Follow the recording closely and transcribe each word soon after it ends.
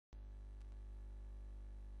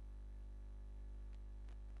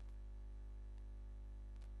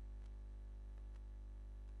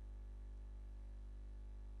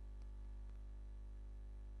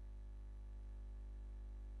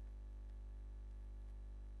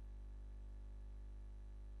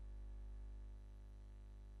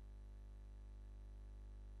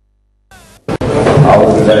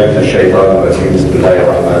بالله من الشيطان الرجيم. بسم الله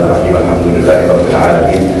الرحمن الرحيم. الحمد لله رب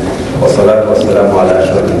العالمين، والصلاة والسلام على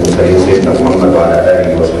أشرف المرسلين سيدنا محمد وعلى آله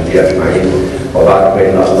وصحبه أجمعين. وبعد،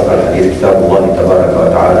 فإن أصدق الحديث كتاب الله تبارك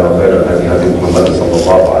وتعالى، وخير الهدي هدي محمد صلى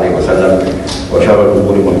الله عليه وسلم، وشر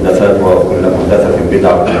الأمور محدثاتها، وكل محدثة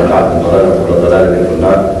بدعة، وكل بدعة ضلالة، وكل ضلالة في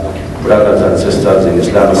النار. Brothers and sisters in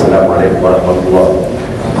Islam, Assalamu alaikum wa rahmatullah.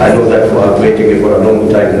 I know that you are waiting for a long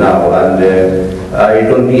time now, and I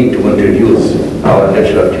don't need to introduce our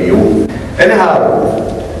lecturer to you. Anyhow,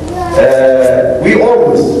 we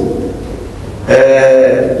always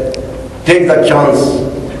take the chance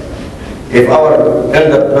if our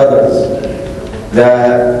elder brothers, the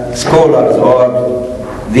scholars or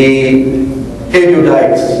the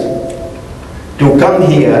erudites, to come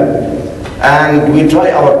here, and we try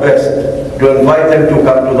our best to invite them to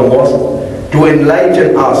come to the mosque to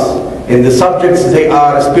enlighten us in the subjects they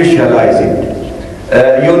are specializing.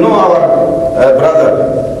 You know our brother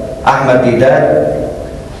Ahmed, deedat.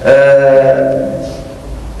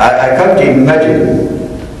 I can't imagine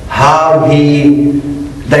how he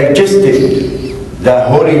digested the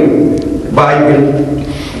Holy Bible,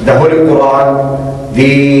 the Holy Quran,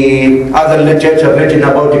 the other literature written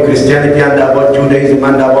about Christianity and about Judaism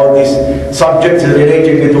and about these subjects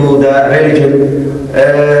related to the religion.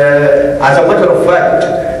 As a matter of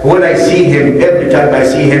fact, when I see him, every time I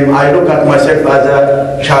see him, I look at myself as a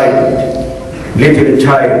child, little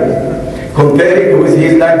child, comparing with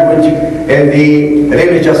his language in the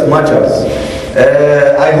religious matters.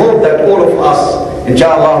 I hope that all of us,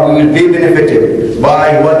 inshallah, we will be benefited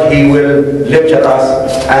by what he will lecture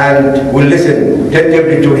us, and will listen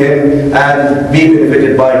attentively to him and be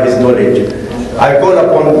benefited by his knowledge. I call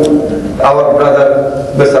upon our brother,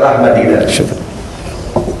 Mr. Ahmed, deedat.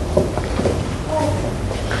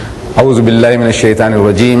 أعوذ بالله من الشيطان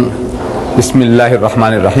الرجيم. بسم الله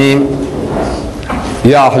الرحمن الرحيم.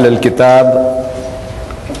 يا أهل الكتاب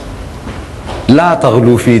لا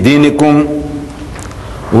تغلوا في دينكم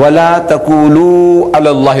ولا تقولوا على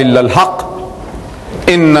الله إلا الحق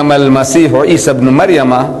إنما المسيح عيسى ابن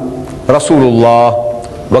مريم رسول الله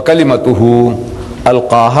وكلمته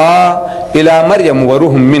ألقاها إلى مريم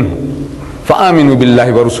وروح منه فآمنوا بالله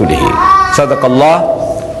ورسوله صدق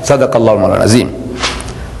الله المولى العظيم.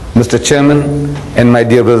 Mr. Chairman and my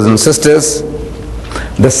dear brothers and sisters,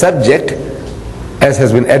 the subject, as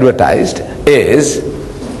has been advertised, is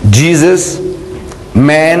Jesus,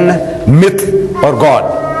 man, myth or God.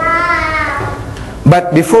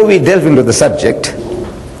 But before we delve into the subject,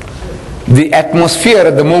 the atmosphere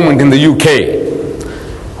at the moment in the UK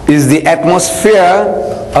is the atmosphere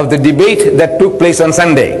of the debate that took place on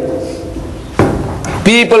Sunday.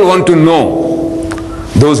 People want to know,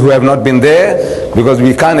 those who have not been there, because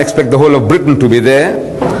we can't expect the whole of Britain to be there.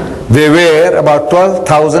 There were about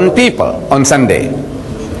 12,000 people on Sunday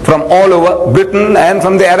from all over Britain and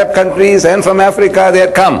from the Arab countries and from Africa. They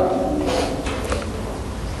had come.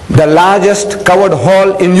 The largest covered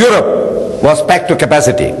hall in Europe was packed to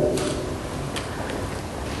capacity.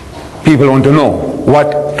 People want to know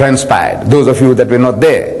what transpired. Those of you that were not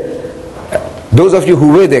there, those of you who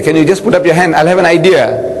were there, can you just put up your hand? I'll have an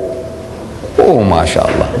idea. Oh,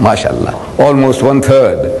 mashallah, mashallah. Almost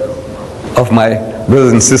 1/3 of my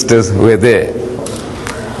brothers and sisters were there.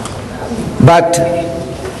 But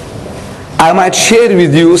I might share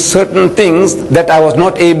with you certain things that I was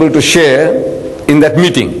not able to share in that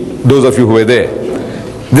meeting, those of you who were there.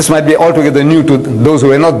 This might be altogether new to those who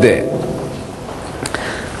were not there.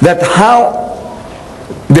 That how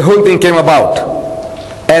the whole thing came about,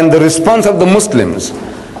 and the response of the Muslims,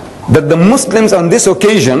 that the Muslims on this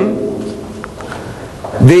occasion,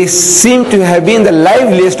 they seem to have been the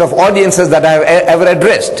liveliest of audiences that I have ever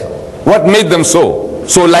addressed. What made them so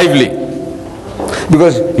lively?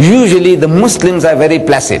 Because usually the Muslims are very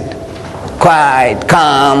placid, quiet,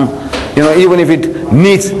 calm. You know, even if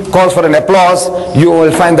it calls for an applause, you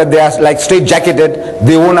will find that they are like straight-jacketed.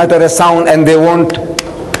 They won't utter a sound, and they won't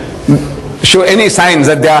show any signs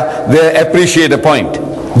that they appreciate a point,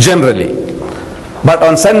 generally. But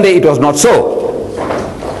on Sunday it was not so.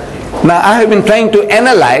 Now I have been trying to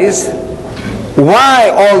analyze why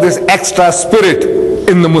all this extra spirit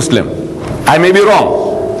in the Muslim. I may be wrong.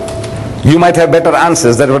 You might have better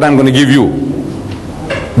answers. That's what I'm going to give you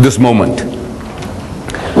this moment.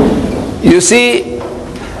 You see,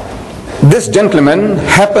 this gentleman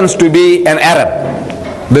happens to be an Arab.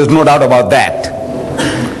 There's no doubt about that.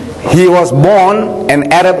 He was born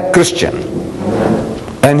an Arab Christian,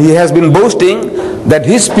 and he has been boasting that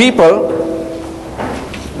his people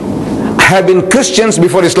have been Christians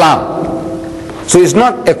before Islam. So it's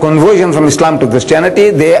not a conversion from Islam to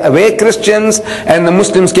Christianity. They were Christians, and the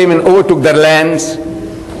Muslims came and overtook their lands.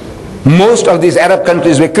 Most of these Arab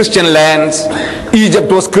countries were Christian lands.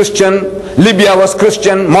 Egypt was Christian, Libya was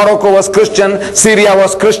Christian, Morocco was Christian, Syria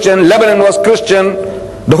was Christian, Lebanon was Christian,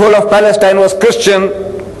 the whole of Palestine was Christian.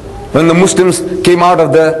 When the Muslims came out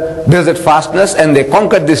of the desert fastness and they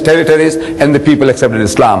conquered these territories and the people accepted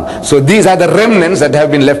Islam. So these are the remnants that have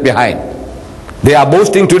been left behind. They are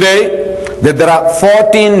boasting today that there are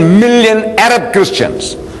 14 million Arab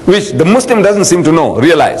Christians, which the Muslim doesn't seem to know,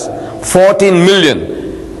 realize. 14 million.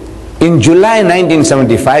 In July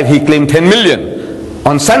 1975, he claimed 10 million.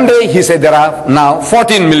 On Sunday, he said there are now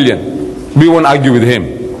 14 million. We won't argue with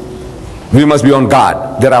him. We must be on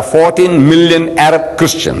guard. There are 14 million Arab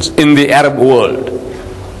Christians in the Arab world.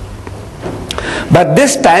 But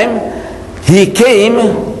this time, he came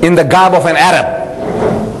in the garb of an Arab.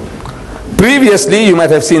 Previously, you might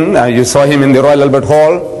have seen, you saw him in the Royal Albert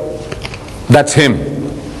Hall. That's him.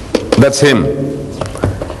 That's him.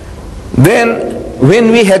 Then,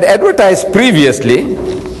 when we had advertised previously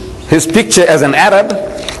his picture as an Arab,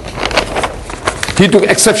 he took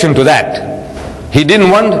exception to that. He didn't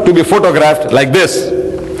want to be photographed like this.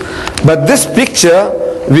 But this picture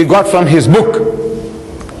we got from his book,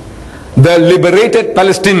 The Liberated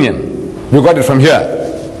Palestinian. We got it from here.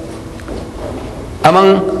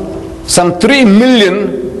 Among some 3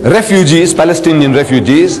 million refugees, Palestinian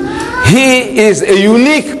refugees, he is a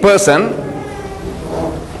unique person.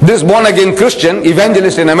 This born-again Christian,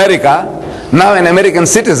 evangelist in America, now an American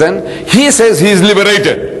citizen, he says he is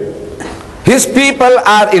liberated. His people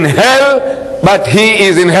are in hell, but he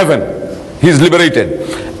is in heaven. He is liberated.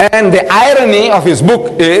 And the irony of his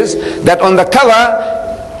book is that on the cover,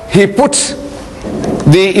 he puts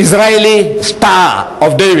the Israeli Star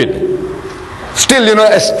of David. Still, you know,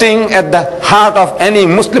 a sting at the heart of any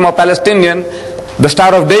Muslim or Palestinian, the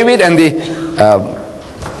Star of David and the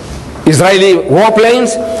Israeli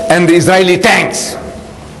warplanes and the Israeli tanks.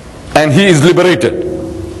 And he is liberated.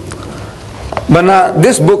 But now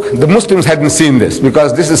this book, the Muslims hadn't seen this,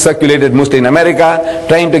 because this is circulated mostly in America,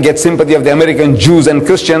 trying to get sympathy of the American Jews and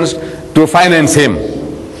Christians to finance him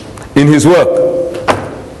in his work.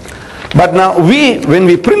 But now when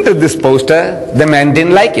we printed this poster, the man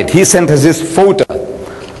didn't like it. He sent us this photo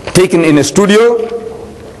taken in a studio,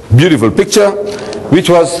 beautiful picture, which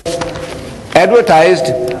was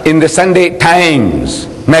advertised in the Sunday Times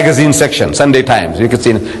magazine section. Sunday Times, you can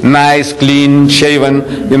see nice, clean,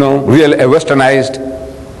 shaven, you know, real a westernized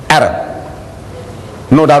Arab.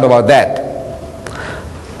 No doubt about that.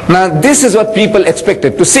 Now this is what people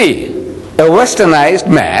expected to see. A westernized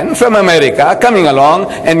man from America coming along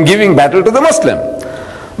and giving battle to the Muslim.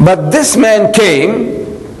 But this man came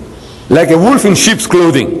like a wolf in sheep's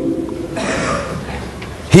clothing.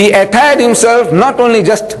 He attired himself not only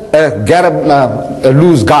just a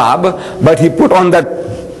loose garb, but he put on that,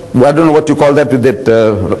 I don't know what you call that, with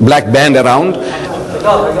that black band around.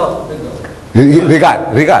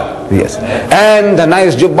 Regard, yes. And a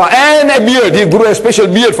nice jubba and a beard. He grew a special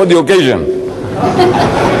beard for the occasion.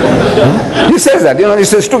 He says that, you know, he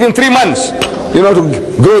says it took him 3 months, you know, to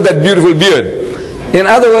grow that beautiful beard. In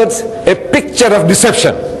other words, a picture of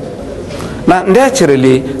deception. Now,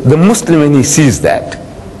 naturally, the Muslim, when he sees that,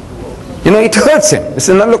 you know, it hurts him. He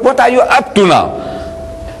says, now look, what are you up to now?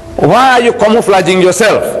 Why are you camouflaging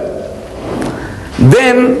yourself?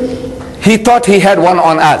 Then he thought he had one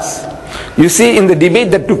on us. You see, in the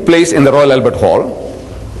debate that took place in the Royal Albert Hall,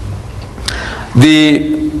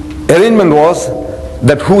 the arrangement was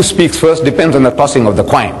that who speaks first depends on the tossing of the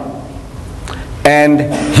coin. And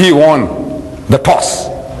he won the toss.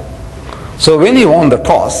 So when he won the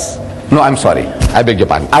toss, no, I'm sorry, I beg your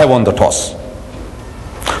pardon, I won the toss.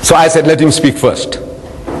 So I said, let him speak first.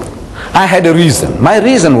 I had a reason. My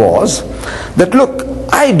reason was that, look,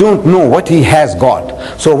 I don't know what he has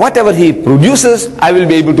got. So whatever he produces, I will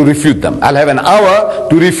be able to refute them. I'll have an hour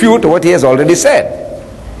to refute what he has already said.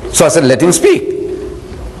 So I said, let him speak.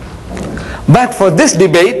 But for this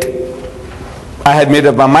debate, I had made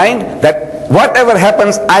up my mind that whatever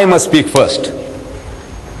happens, I must speak first.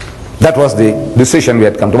 That was the decision we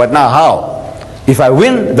had come to. But now how? If I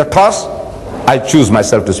win the toss, I choose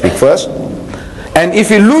myself to speak first. And if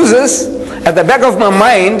he loses, at the back of my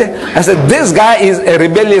mind, I said, this guy is a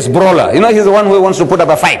rebellious brawler. You know, he's the one who wants to put up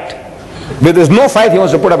a fight. But there's no fight, he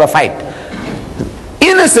wants to put up a fight.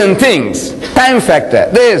 Innocent things, time factor,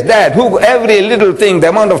 this, that, every little thing, the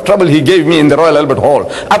amount of trouble he gave me in the Royal Albert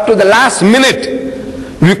Hall. Up to the last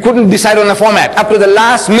minute, we couldn't decide on a format. Up to the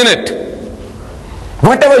last minute.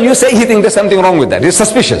 Whatever you say, he thinks there's something wrong with that. He's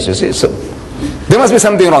suspicious, you see. So there must be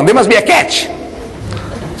something wrong. There must be a catch.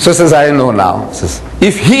 So says, I know now. Says,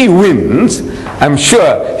 if he wins, I'm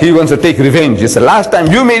sure he wants to take revenge. He said, last time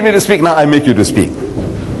you made me to speak, now I make you to speak.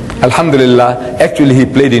 Alhamdulillah, actually he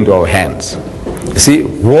played into our hands. You see,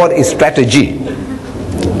 war is strategy.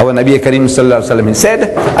 Our Nabi Kareem sallallahu alaihi wasallam, he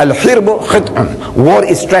said, Al-hirbu khit'un. War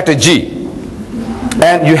is strategy.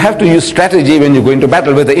 And you have to use strategy when you go into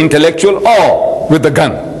battle, with the intellectual or with the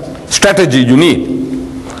gun. Strategy you need.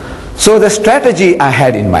 So the strategy I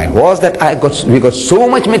had in mind was that we got so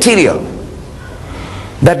much material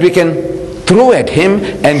that we can throw at him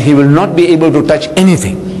and he will not be able to touch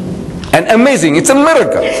anything. And amazing, it's a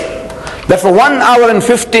miracle that for 1 hour and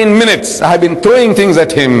 15 minutes I have been throwing things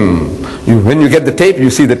at him. When you get the tape, you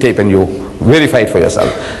see the tape and you verify it for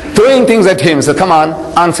yourself. Throwing things at him, so come on,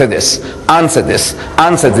 answer this, answer this,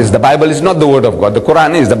 answer this. The Bible is not the word of God, the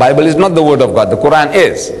Quran is. The Bible is not the word of God, the Quran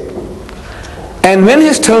is. And when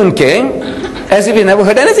his turn came, as if he never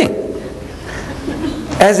heard anything.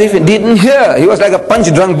 As if he didn't hear. He was like a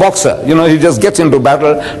punch-drunk boxer. You know, he just gets into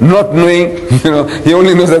battle not knowing, he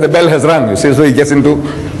only knows that the bell has rung. You see, so he gets into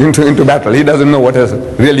battle. He doesn't know what has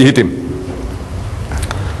really hit him.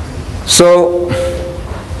 So,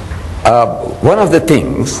 one of the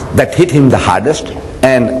things that hit him the hardest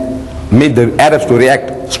and made the Arabs to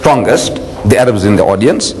react strongest, the Arabs in the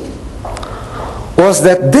audience, was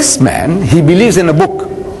that this man, he believes in a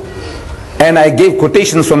book. And I gave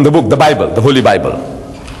quotations from the book, the Bible, the Holy Bible,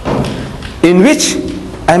 in which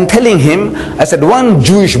I'm telling him, I said, one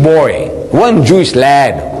Jewish boy, one Jewish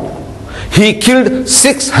lad, he killed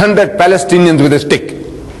 600 Palestinians with a stick.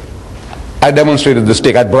 I demonstrated the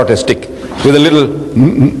stick. I brought a stick with a little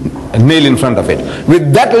nail in front of it.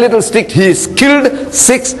 With that little stick, he killed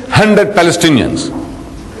 600 Palestinians.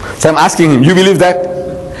 So I'm asking him, you believe that?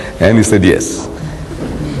 And he said, yes.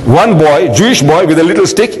 One boy, Jewish boy with a little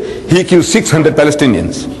stick, he killed 600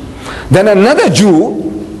 Palestinians. Then another Jew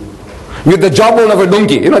with the jawbone of a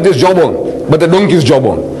donkey, you know this jawbone, but the donkey's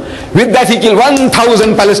jawbone. With that he killed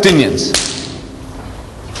 1,000 Palestinians.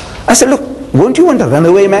 I said, look, won't you want to run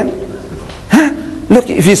away, man? Huh? Look,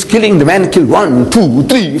 if he's killing, the man killed 1, 2,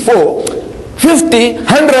 3, 4, 50,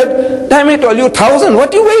 100, damn it all, you 1,000,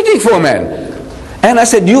 what are you waiting for, man? And I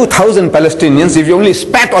said, you 1,000 Palestinians, if you only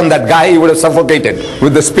spat on that guy, he would have suffocated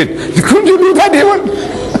with the spit. Couldn't you do that even?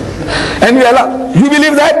 And we allow, you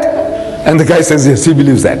believe that? And the guy says, yes, he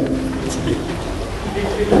believes that.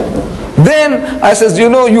 Then I says, you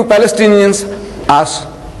know, you Palestinians are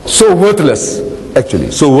so worthless,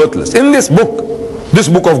 actually, so worthless. In this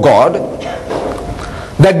book of God,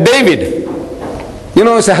 that David, you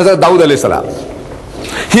know, it's Hazrat Dawood alayhi salam.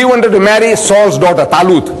 He wanted to marry Saul's daughter,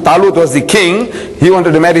 Talut. Talut was the king. He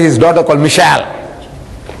wanted to marry his daughter called Michal.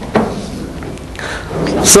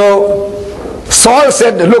 So Saul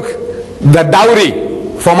said, look, the dowry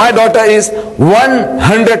for my daughter is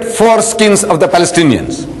 100 foreskins of the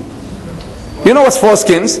Palestinians. You know what's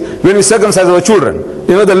foreskins? When we circumcise our children,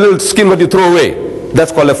 you know the little skin what you throw away,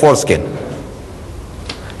 that's called a foreskin.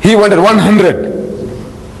 He wanted 100.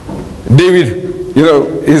 David, you know,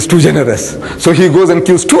 is too generous. So he goes and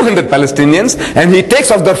kills 200 Palestinians and he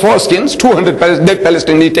takes off their foreskins, 200 dead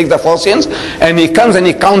Palestinians, he takes the foreskins and he comes and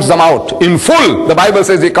he counts them out in full. The Bible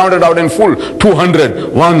says he counted out in full,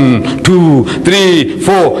 200, 1, 2, 3,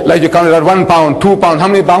 4, like you counted out 1 pound, 2 pounds. How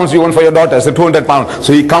many pounds you want for your daughter? I said 200 pounds.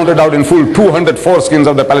 So he counted out in full 200 foreskins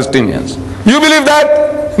of the Palestinians. You believe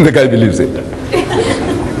that? The guy believes it.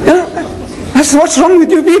 I said, what's wrong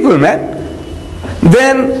with you people, man?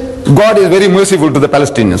 Then God is very merciful to the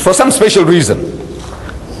Palestinians for some special reason.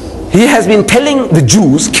 He has been telling the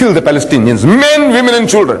Jews, kill the Palestinians, men, women and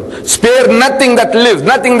children. Spare nothing that lives,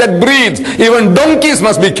 nothing that breathes. Even donkeys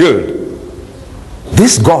must be killed.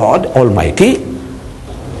 This God Almighty,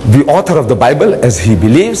 the author of the Bible as he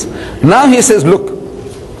believes, now he says, look,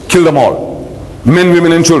 kill them all. Men,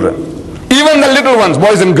 women and children. Even the little ones,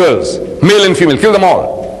 boys and girls, male and female, kill them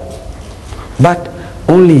all. But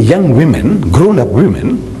only young women, grown-up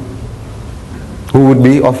women, who would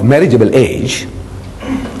be of marriageable age,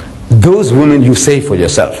 those women you save for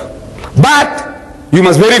yourself. But you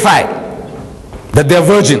must verify that they are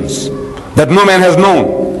virgins, that no man has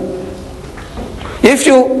known. If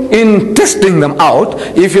you, in testing them out,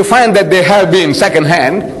 if you find that they have been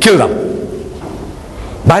second-hand, kill them.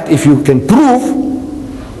 But if you can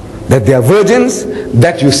prove that they are virgins,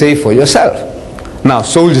 that you save for yourself. Now,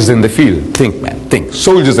 soldiers in the field, think man, think.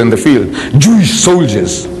 Soldiers in the field, Jewish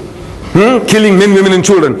soldiers, killing men, women and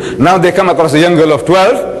children. Now they come across a young girl of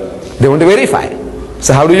 12, they want to verify.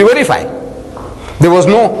 So how do you verify? There was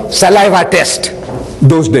no saliva test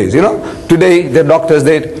those days, you know. Today the doctors,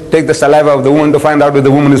 they take the saliva of the woman to find out if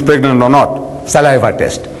the woman is pregnant or not. Saliva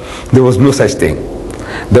test. There was no such thing.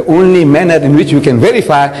 The only manner in which you can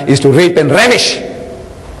verify is to rape and ravish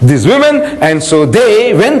these women. And so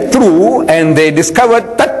they went through and they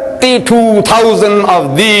discovered that 32,000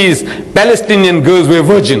 of these Palestinian girls were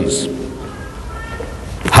virgins.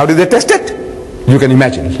 How did they test it? You can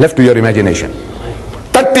imagine, left to your imagination.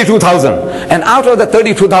 32,000. And out of the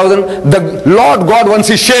 32,000, the Lord God wants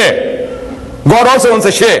his share. God also wants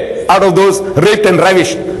a share out of those raped and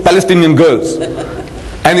ravished Palestinian girls.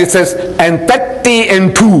 And it says, and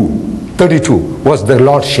 32 was the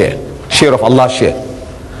Lord's share of Allah's share.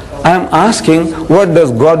 I am asking, what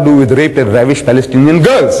does God do with raped and ravished Palestinian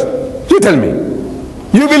girls? You tell me.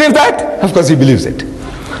 You believe that? Of course he believes it.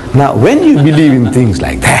 Now when you believe in things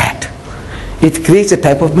like that, it creates a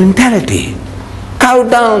type of mentality. Cow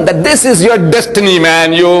down, that this is your destiny,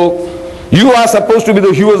 man. You are supposed to be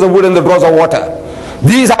the hewers of wood and the drawers of water.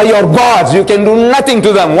 These are your gods. You can do nothing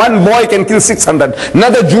to them. One boy can kill 600.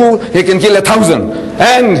 Another Jew, he can kill 1,000.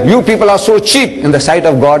 And you people are so cheap in the sight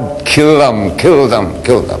of God. Kill them, kill them,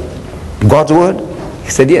 kill them. God's word?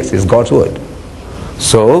 He said yes, it's God's word.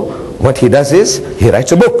 So what he does is, he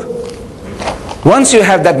writes a book. Once you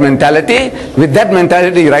have that mentality, with that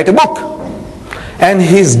mentality you write a book. And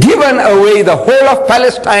he's given away the whole of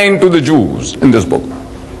Palestine to the Jews in this book.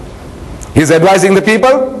 He's advising the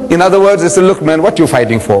people. In other words, he said, look man, what you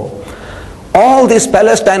fighting for? All this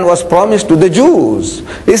Palestine was promised to the Jews.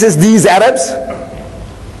 He says, these Arabs,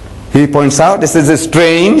 he points out, this is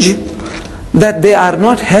strange that they are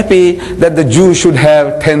not happy that the Jews should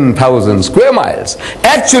have 10,000 square miles.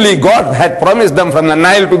 Actually, God had promised them from the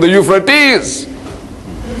Nile to the Euphrates.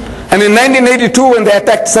 And in 1982, when they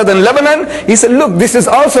attacked southern Lebanon, he said, look, this is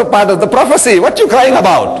also part of the prophecy. What are you crying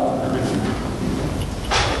about?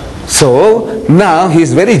 So now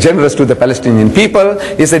he's very generous to the Palestinian people.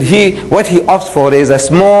 He said what he opts for is a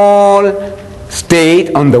small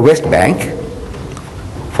state on the West Bank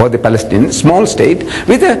for the Palestinians, small state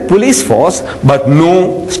with a police force but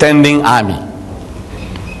no standing army.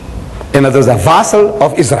 In other words, a vassal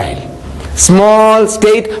of Israel. Small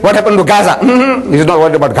state. What happened to Gaza? He's not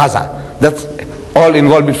worried about Gaza. That's all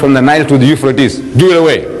involved from the Nile to the Euphrates. Give it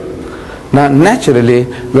away. Now naturally,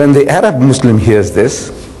 when the Arab Muslim hears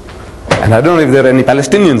this, and I don't know if there are any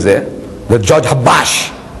Palestinians there, the George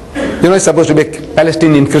Habash, he's supposed to be a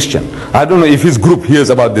Palestinian Christian. I don't know if his group hears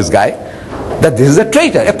about this guy, that this is a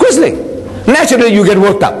traitor, a quisling. Naturally you get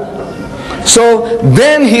worked up. So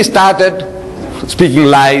then he started speaking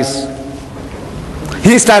lies.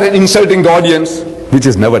 He started insulting the audience, which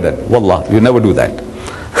is never done. Wallah, you never do that.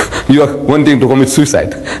 You are wanting to commit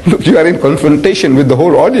suicide. Look, you are in confrontation with the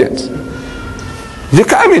whole audience. You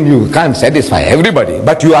can't satisfy everybody,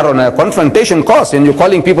 but you are on a confrontation course and you're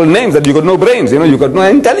calling people names that you got no brains, you got no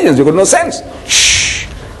intelligence, you got no sense. Shh,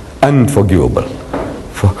 unforgivable.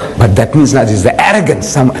 But that means that is the arrogance,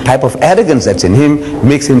 some type of arrogance that's in him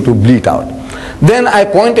makes him to bleat out. Then I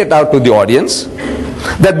pointed out to the audience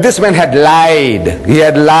that this man had lied. He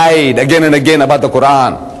had lied again and again about the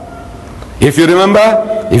Quran. If you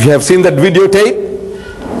remember, if you have seen that videotape,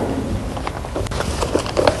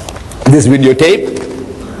 this videotape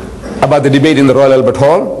about the debate in the Royal Albert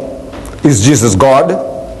Hall, is Jesus God?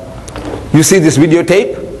 You see this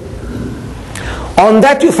videotape? On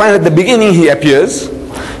that you find at the beginning he appears.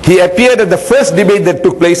 He appeared at the first debate that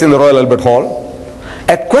took place in the Royal Albert Hall.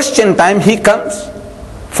 At question time he comes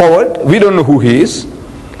forward. We don't know who he is.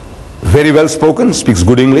 Very well spoken, speaks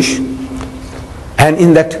good English. And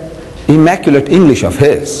in that immaculate English of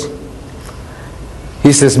his,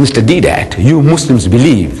 he says, Mr. Deedat, you Muslims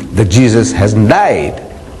believe that Jesus hasn't died.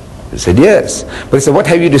 He said, yes. But he said, what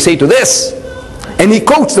have you to say to this? And he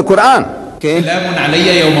quotes the Quran. Okay.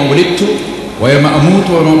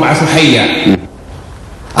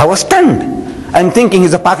 I was stunned. I'm thinking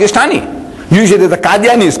he's a Pakistani. Usually the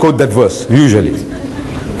Qadianis quote that verse, usually.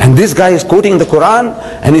 And this guy is quoting the Quran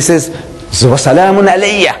and he says, وَسَلَامٌ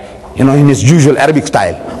عَلَيَّ, in his usual Arabic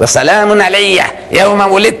style. وَسَلَامٌ عَلَيَّ يَوْمَ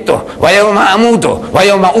وُلِدْتُ وَيَوْمَ أَمُوتُ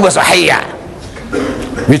وَيَوْمَ أُبْعَثُ حَيًّا.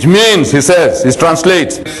 Which means, he says, he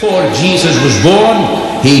translates, before Jesus was born,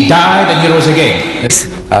 he died and he rose again.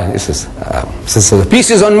 He says, the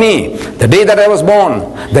peace is on me, the day that I was born,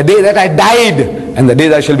 the day that I died, and the day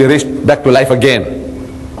that I shall be raised back to life again.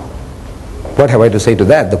 What have I to say to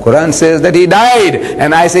that? The Quran says that he died,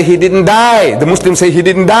 and I say he didn't die. The Muslims say he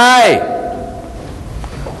didn't die.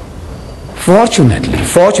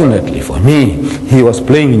 Fortunately for me, he was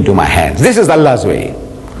playing into my hands. This is Allah's way.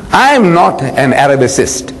 I am not an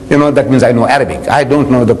Arabicist. That means I know Arabic. I don't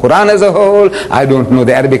know the Quran as a whole. I don't know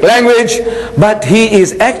the Arabic language. But he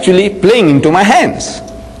is actually playing into my hands.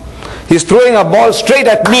 He's throwing a ball straight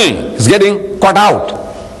at me. He's getting caught out.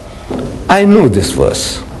 I knew this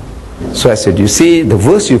verse. So I said, you see, the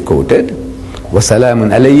verse you quoted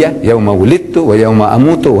وَسَلَامٌ عَلَيَّ يَوْمَ وُلِدتُّ وَيَوْمَ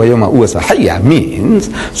أَمُوتُ وَيَوْمَ أُبْعَثُ حَيًّا means,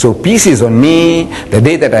 so peace is on me, the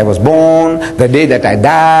day that I was born, the day that I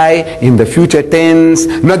die, in the future tense,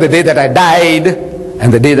 not the day that I died,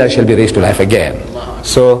 and the day that I shall be raised to life again.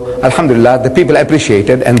 So, alhamdulillah, the people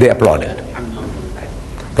appreciated and they applauded.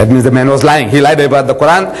 That means the man was lying. He lied about the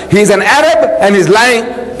Quran. He is an Arab and he's lying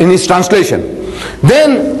in his translation.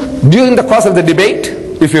 Then, during the course of the debate,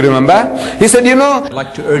 if you remember, he said, you know, I'd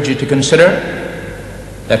like to urge you to consider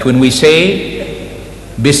that when we say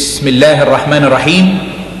Bismillah ar-Rahman ar-Rahim,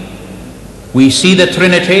 we see the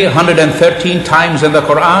Trinity 113 times in the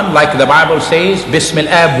Quran, like the Bible says,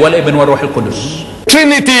 Bismillah wal ibn wa ruh al-Qudus.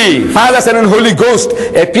 Trinity, Father, Son and Holy Ghost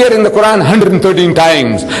appear in the Quran 113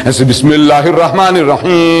 times. And so Bismillahir Rahmanir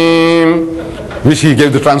Rahim, which he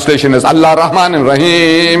gave the translation as Allah Rahman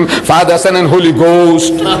Rahim, Father, Son and Holy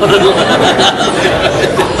Ghost. No,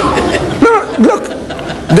 look,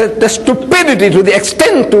 the stupidity to the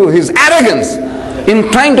extent to his arrogance in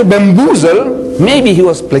trying to bamboozle. Maybe he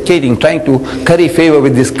was placating, trying to curry favor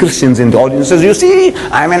with these Christians in the audience. He says, you see,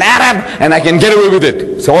 I'm an Arab and I can get away with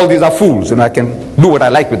it. So all these are fools and I can do what I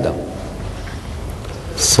like with them.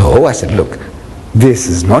 So I said, look, this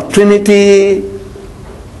is not Trinity.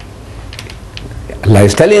 Allah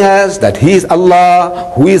is telling us that He is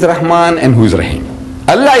Allah, who is Rahman and who is Rahim.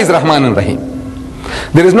 Allah is Rahman and Rahim.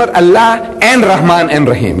 There is not Allah and Rahman and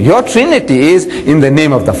Rahim. Your Trinity is in the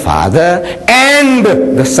name of the Father and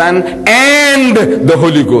the Son and the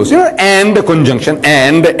Holy Ghost. You know, and the conjunction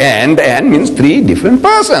and means three different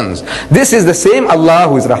persons. This is the same Allah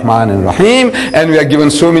who is Rahman and Rahim, and we are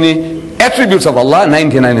given so many attributes of Allah,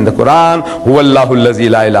 99 in the Quran. Huwallahu allazi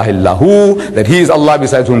la ilaha illahu, that He is Allah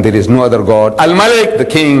besides whom there is no other God. Al-Malik, the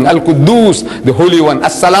King. Al-Quddus, the Holy One.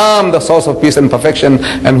 As-Salam, the source of peace and perfection.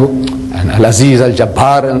 And Al-Aziz,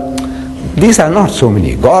 Al-Jabbar. These are not so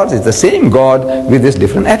many gods. It's the same God with these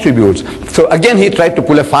different attributes. So again he tried to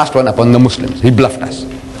pull a fast one upon the Muslims. He bluffed us.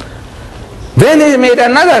 Then he made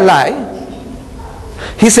another lie.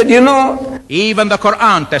 He said, you know, even the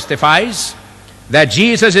Quran testifies that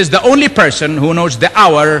Jesus is the only person who knows the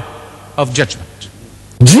hour of judgment.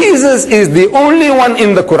 Jesus is the only one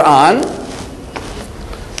in the Quran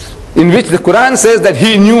in which the Quran says that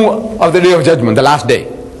He knew of the day of judgment, the last day.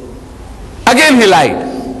 Again he lied.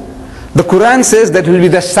 The Quran says that will be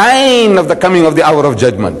the sign of the coming of the hour of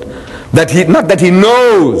judgment. Not that he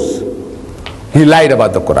knows. He lied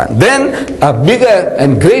about the Quran. Then a bigger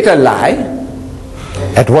and greater lie,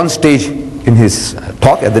 at one stage in his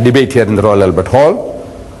talk at the debate here in the Royal Albert Hall,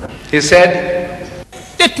 he said,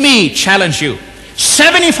 let me challenge you.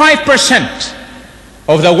 75%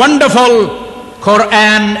 of the wonderful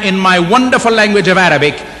Quran in my wonderful language of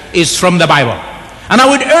Arabic is from the Bible. And I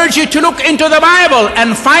would urge you to look into the Bible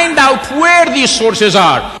and find out where these sources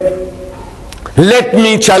are. Let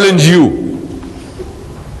me challenge you.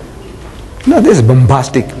 Now this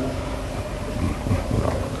bombastic,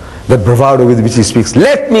 the bravado with which he speaks.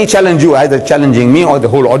 Let me challenge you, either challenging me or the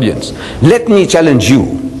whole audience. Let me challenge you.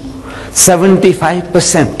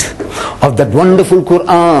 75% of that wonderful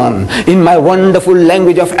Quran in my wonderful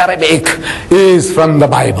language of Arabic is from the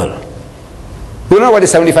Bible. You know what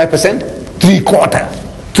is 75%? Three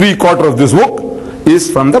quarter of this book is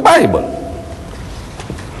from the Bible.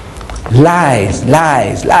 Lies,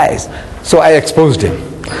 lies, lies. So I exposed him.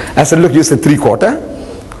 I said, look, you said 3/4.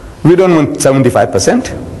 We don't want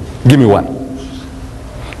 75%. Give me one.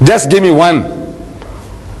 Just give me one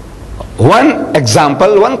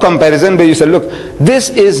example, one comparison where you say, look, this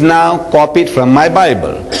is now copied from my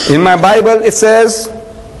Bible. In my Bible it says,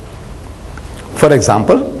 for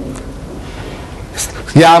example,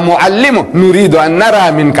 Ya muallimu nuridu an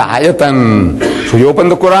nara minka ayatan. So you open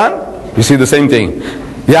the Quran, you see the same thing.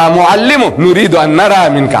 Ya muallimu nuridu an nara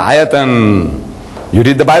minka ayatan. You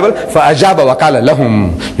read the Bible, fa ajaba wa qala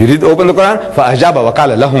lahum. You open the Quran, fa ajaba wa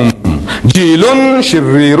qala lahum. Jilun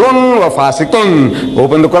shirirun wa fasikun.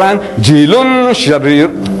 Open the Quran, jilun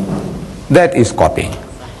shirir. That is copying.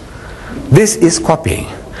 This is copying.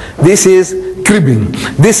 This is cribbing.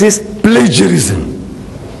 This is plagiarism.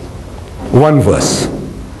 One verse.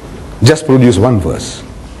 Just produce one verse.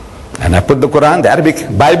 And I put the Quran, the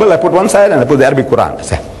Arabic Bible, I put one side, and I put the Arabic Quran.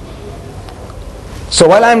 So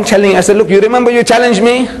while I'm telling, I said, look, you remember you challenged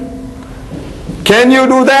me? Can you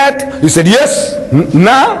do that? You said, yes.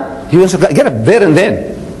 Now? He wants to get up there and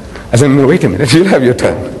then. I said, no, wait a minute, you'll have your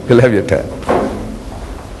turn. You'll have your turn.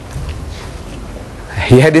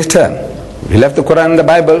 He had his turn. He left the Quran and the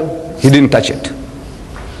Bible. He didn't touch it.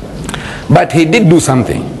 But he did do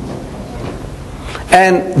something.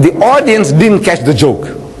 And the audience didn't catch the joke.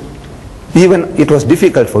 Even it was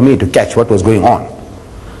difficult for me to catch what was going on.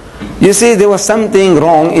 You see, there was something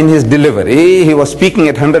wrong in his delivery. He was speaking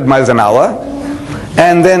at 100 miles an hour,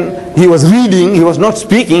 and then he was reading. He was not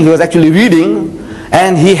speaking, he was actually reading,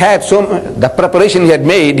 and he had the preparation he had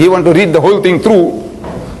made. He wanted to read the whole thing through.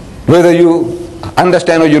 Whether you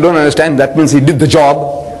understand or you don't understand, that means he did the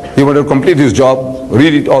job. He wanted to complete his job,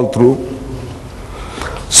 read it all through.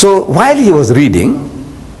 So while he was reading,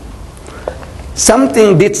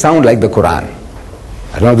 something did sound like the Quran.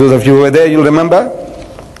 I don't know, those of you who were there, you'll remember.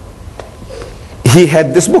 He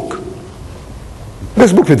had this book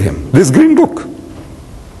with him, this green book.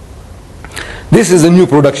 This is a new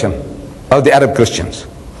production of the Arab Christians.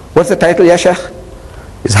 What's the title, Ya Sheikh?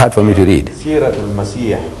 It's hard for me to read. Siratul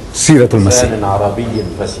Masih. Siratul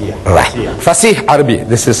Masih. Right. Fasih Arabi.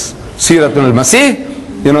 This is Siratul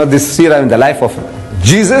Masih. You know, this Sirah in the life of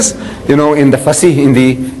Jesus, you know, in the Fasih, in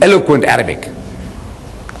the eloquent Arabic.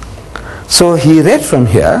 So he read from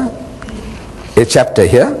here, a chapter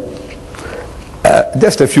here,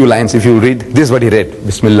 just a few lines if you read. This is what he read.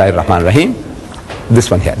 Bismillahir Rahmanir Rahim. This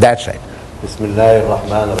one here. That's right. Bismillahir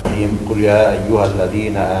Rahmanir Rahim. Qul ya ayyuhal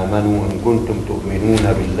ladhina amanu in kuntum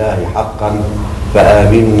tu'minuna billahi haqqan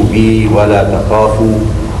fa'aminu bi wa la takhafu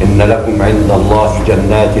inna lakum 'inda Allahi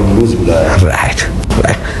jannatin nuzula. Right.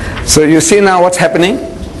 So you see now what's happening?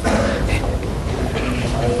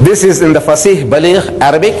 This is in the Fasih Baligh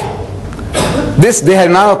Arabic. They have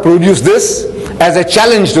now produced this as a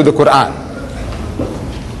challenge to the Quran.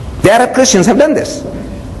 The Arab Christians have done this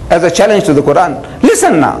as a challenge to the Quran.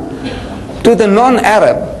 Listen now, to the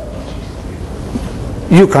non-Arab,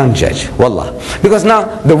 you can't judge, wallah. Because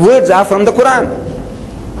now the words are from the Quran.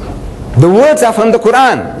 The words are from the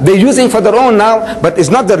Quran. They're using for their own now, but it's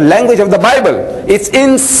not the language of the Bible. It's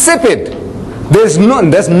insipid. There's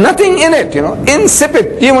nothing in it, you know,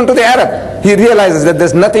 insipid. Even to the Arab, he realizes that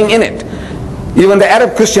there's nothing in it. Even the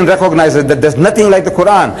Arab Christian recognizes that there's nothing like the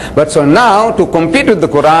Quran. But so now, to compete with the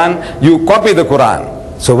Quran, you copy the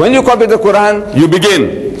Quran. So when you copy the Quran, you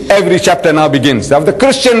begin. Every chapter now begins. Of the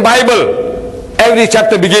Christian Bible, every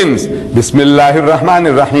chapter begins. Bismillahir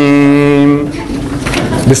Rahmanir Rahim.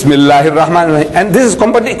 Bismillahir Rahmanir Rahim. And this is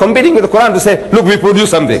competing with the Quran to say, look, we produce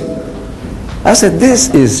something. I said,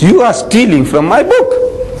 you are stealing from my book.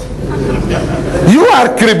 You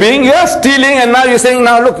are cribbing, you are stealing, and now you're saying,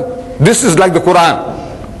 now look, this is like the Quran.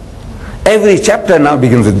 Every chapter now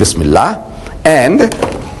begins with Bismillah, and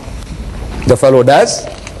the fellow does.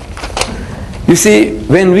 You see,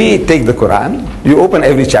 when we take the Quran, you open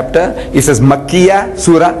every chapter, it says Makkiyah,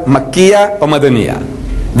 Surah, Makkiyah or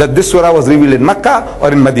Madaniyah. That this surah was revealed in Makkah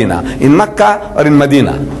or in Medina, in Makkah or in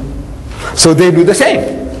Medina. So they do the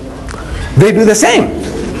same. They do the same.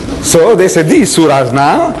 So they say these surahs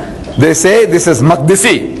now, they say this is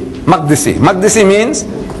Maqdisi. Maqdisi. Maqdisi means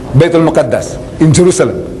Baitul Muqaddas in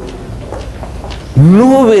Jerusalem.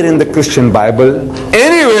 Nowhere in the Christian Bible,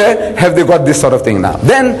 anywhere have they got this sort of thing now.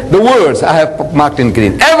 Then the words I have marked in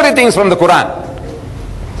green. Everything is from the Quran.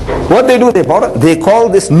 What they do, they call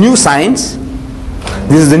this new science.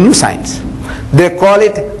 This is the new science. They call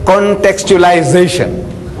it contextualization.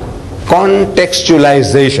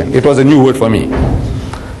 Contextualization. It was a new word for me.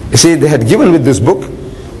 You see, they had given with this book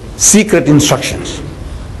secret instructions.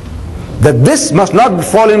 That this must not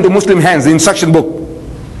fall into Muslim hands, the instruction book.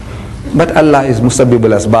 But Allah is Musabbib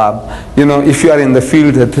al-Asbab. You know, if you are in the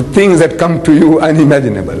field, the things that come to you are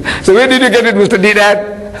unimaginable. So where did you get it, Mr.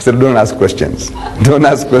 Deedat? I said, don't ask questions. Don't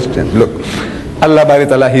ask questions. Look, Allah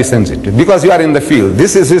Barit Allah, He sends it. Because you are in the field.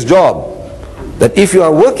 This is His job. That if you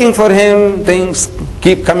are working for Him, things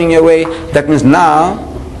keep coming your way. That means now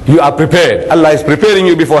you are prepared. Allah is preparing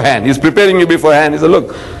you beforehand. He's preparing you beforehand. He said,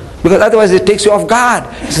 look, because otherwise it takes you off guard.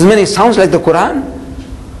 He says, man, it sounds like the Quran.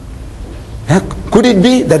 Could it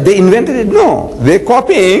be that they invented it? No. They're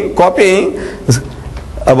copying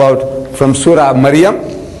about from Surah Maryam.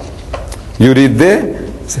 You read there,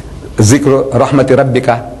 Zikru Rahmati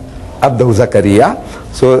Rabbika Abdahu Zakaria.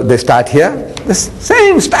 So they start here. The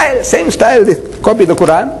same style. They copy the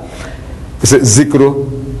Quran. It's Zikru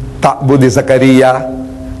Ta'budi Zakaria.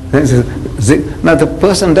 Now the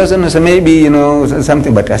person doesn't say maybe, you know,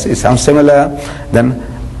 something, but it sounds similar. Then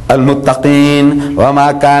Al-Muttaqin wa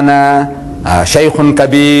ma kana Shaykhun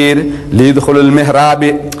Kabir Lidkhul al-Mihrab.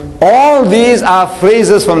 All these are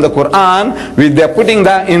phrases from the Quran which they are putting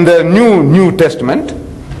in the New Testament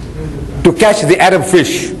to catch the Arab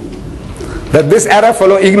fish. That this Arab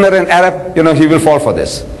fellow, ignorant Arab, you know, he will fall for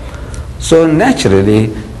this. So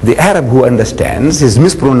naturally, the Arab who understands is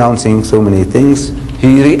mispronouncing so many things.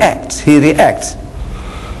 He reacts. He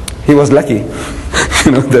was lucky,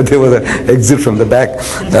 you know, that there was an exit from the back.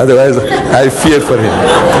 Otherwise, I feared for him.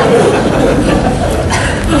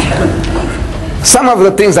 Some of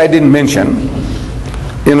the things I didn't mention,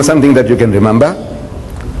 something that you can remember,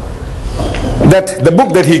 that the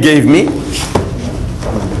book that he gave me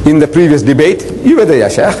in the previous debate, you were there, ya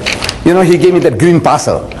Sheikh. He gave me that green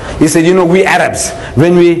parcel. He said, we Arabs,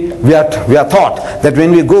 when we are taught that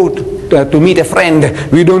when we go to meet a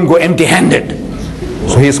friend, we don't go empty-handed.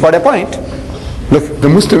 So he scored a point. Look, the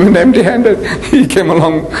Muslim is empty-handed. He came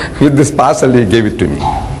along with this parcel, he gave it to me.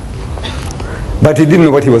 But he didn't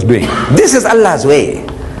know what he was doing. This is Allah's way.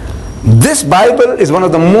 This Bible is one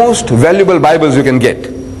of the most valuable Bibles you can get.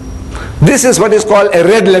 This is what is called a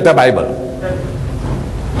red letter Bible.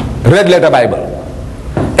 Red letter Bible.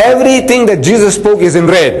 Everything that Jesus spoke is in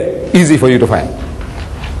red. Easy for you to find.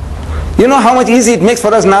 You know how much easy it makes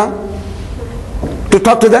for us now to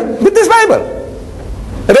talk to them? With this Bible.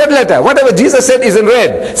 Red letter. Whatever Jesus said is in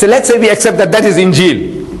red. So let's say we accept that that is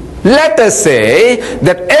Injil. Let us say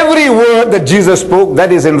that every word that Jesus spoke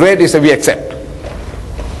that is in red is we accept.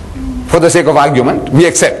 For the sake of argument, we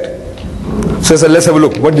accept. So let's have a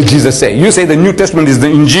look. What did Jesus say? You say the New Testament is the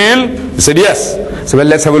Injil? He said yes. So well,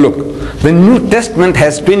 let's have a look. The New Testament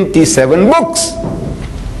has 27 books.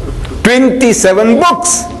 27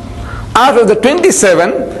 books. Out of the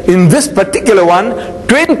 27, in this particular one,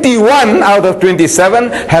 21 out of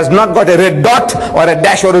 27 has not got a red dot or a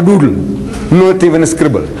dash or a doodle. Not even a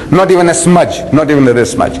scribble. Not even a smudge. Not even a red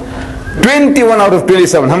smudge. 21 out of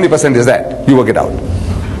 27. How many percent is that? You work it out.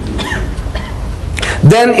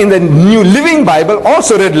 Then in the New Living Bible,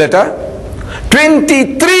 also red letter,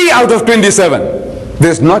 23 out of 27.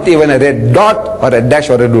 There's not even a red dot or a dash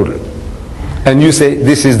or a doodle. And you say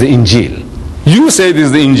this is the Injil. You say this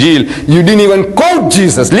is the Injil. You didn't even quote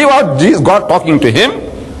Jesus. Leave out Jesus, God talking to him.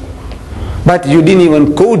 But you didn't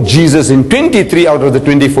even quote Jesus in 23 out of the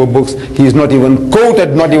 24 books. He is not even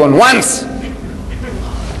quoted, not even once.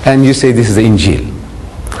 And you say this is the Injil.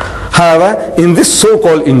 However, in this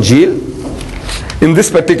so-called Injil, in this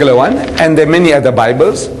particular one, and there are many other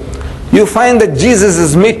Bibles, you find that Jesus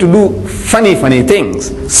is made to do funny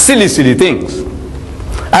things, silly things.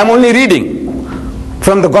 I'm only reading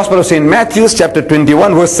from the Gospel of St. Matthew, chapter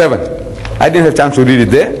 21, verse 7. I didn't have a chance to read it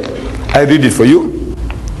there. I read it for you.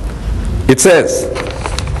 It says,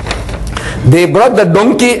 they brought the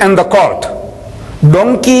donkey and the colt.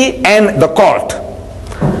 Donkey and the colt.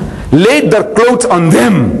 Laid their clothes on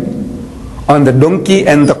them, on the donkey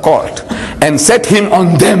and the colt, and set him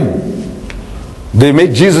on them. They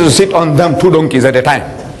made Jesus sit on them, 2 donkeys at a time.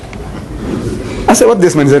 I said, what,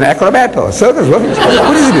 this man is an acrobat or circus? What is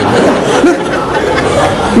he doing?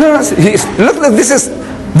 Look,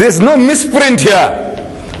 there's no misprint here.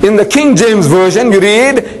 In the King James Version, you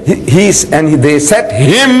read, they set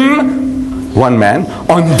him, one man,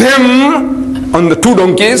 on them, on the 2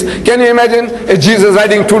 donkeys. Can you imagine a Jesus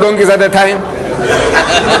riding 2 donkeys at a time?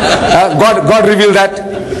 God revealed that.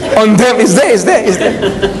 On them, is there.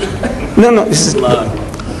 No, this is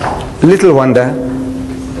little wonder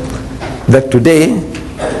that today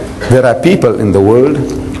there are people in the world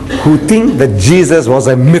who think that Jesus was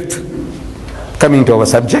a myth. Coming to our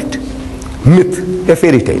subject, myth, a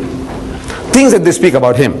fairy tale. Things that they speak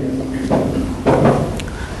about him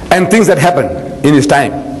and things that happened in his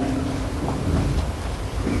time.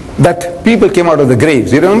 That people came out of the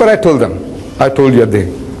graves. You remember I told you at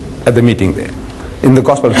the meeting there. In the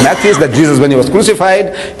Gospel of Matthew, that Jesus, when he was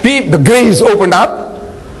crucified, the graves opened up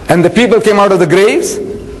and the people came out of the graves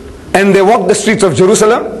and they walked the streets of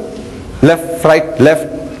Jerusalem, left, right,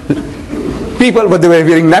 left. People, but they were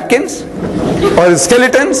wearing napkins or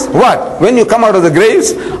skeletons. What? When you come out of the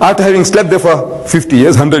graves, after having slept there for 50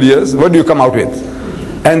 years, 100 years, what do you come out with?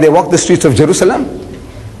 And they walked the streets of Jerusalem.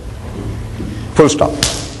 Full stop.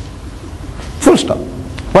 Full stop.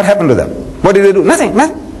 What happened to them? What did they do? Nothing.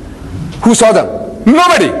 Who saw them?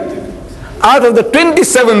 Nobody. Out of the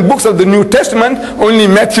 27 books of the New Testament, only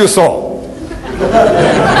Matthew saw.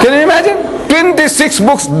 Can you imagine? 26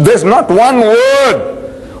 books, there's not one word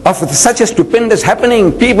of such a stupendous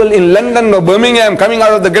happening. People in London or Birmingham coming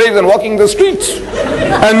out of the graves and walking the streets.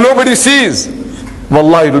 And nobody sees.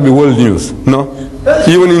 Wallah, it will be world news. No?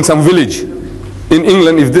 Even in some village in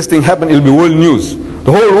England, if this thing happened, it will be world news.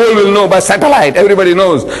 The whole world will know by satellite. Everybody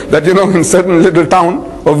knows that, in certain little town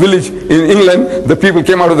or village in England, the people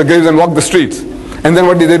came out of the graves and walked the streets. And then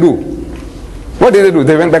what did they do? What did they do?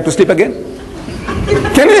 They went back to sleep again.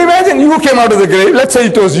 Can you imagine? You came out of the grave. Let's say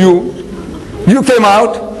it was you. You came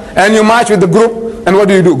out and you march with the group. And what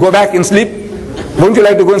do? Go back and sleep? Won't you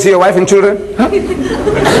like to go and see your wife and children? Huh?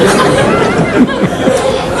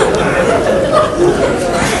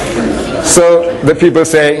 So the people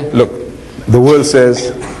say, look, the world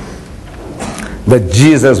says that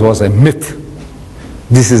Jesus was a myth.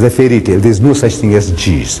 This is a fairy tale. There is no such thing as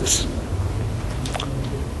Jesus.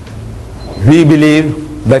 We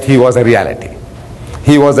believe that he was a reality.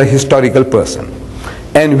 He was a historical person.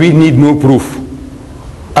 And we need no proof.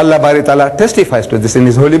 Allah Bari Ta'ala testifies to this in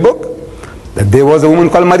his holy book, that there was a woman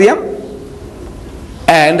called Maryam,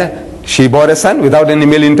 and she bore a son without any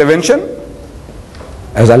male intervention.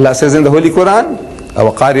 As Allah says in the Holy Quran,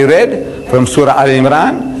 our Qari read from Surah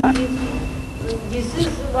Al-Imran. This is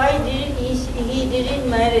why he didn't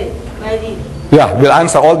marry. Yeah, we'll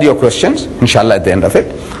answer all your questions, inshallah, at the end of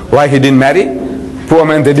it. Why he didn't marry? Poor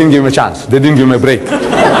man, they didn't give him a chance. They didn't give him a break.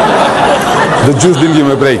 The Jews didn't give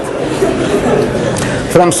him a break.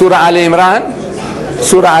 From Surah Al-Imran,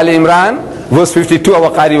 verse 52,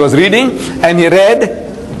 our Qari was reading, and he read,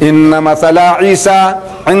 إِنَّ مَثَلَ عِيسَى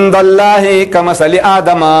عِنْدَ اللَّهِ كَمَثَلِ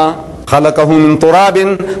آدَمَ خَلَقَهُ مِنْ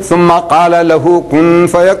تُرَابٍ ثُمَّ قَالَ لَهُ كُنْ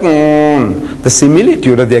فَيَكُونَ. The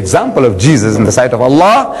similitude of the example of Jesus in the sight of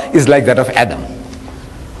Allah is like that of Adam.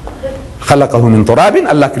 خَلَقَهُ مِنْ تُرَابٍ,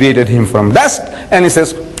 Allah created him from dust, and he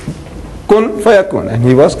says, kun fayakun, and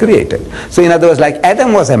he was created. So in other words, like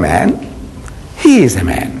Adam was a man, he is a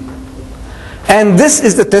man. And this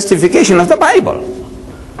is the testification of the Bible.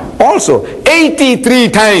 Also, 83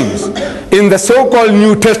 times in the so-called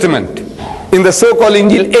New Testament, in the so-called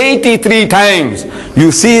Injil, 83 times,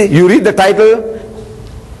 you read the title,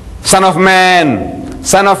 Son of Man,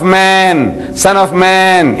 Son of Man, Son of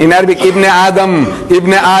Man. In Arabic, Ibn Adam,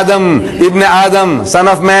 Ibn Adam, Ibn Adam, Son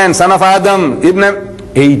of Man, Son of Adam,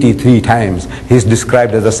 83 times he is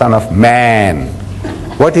described as the Son of Man.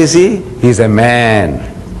 What is he? He is a man.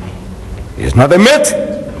 He is not a myth.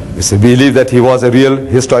 We believe that he was a real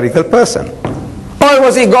historical person. Or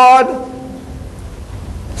was he God?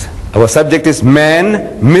 Our subject is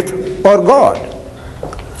man, myth, or God.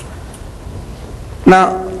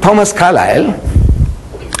 Now, Thomas Carlyle,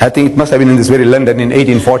 I think it must have been in this very London in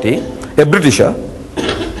 1840, a Britisher,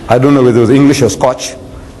 I don't know whether it was English or Scotch,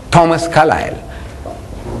 Thomas Carlyle,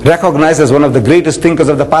 recognized as one of the greatest thinkers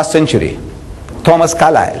of the past century. Thomas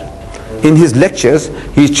Carlyle, in his lectures,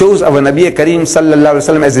 he chose our Nabi Kareem sallallahu alaihi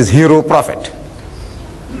wasallam as his hero prophet.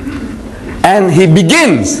 And he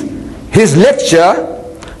begins his lecture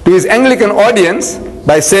to his Anglican audience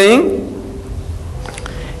by saying,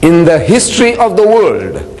 in the history of the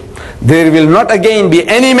world, there will not again be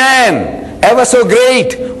any man ever so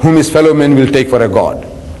great whom his fellow men will take for a god.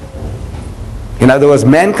 In other words,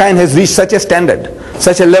 mankind has reached such a standard,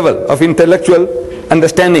 such a level of intellectual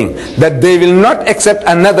understanding that they will not accept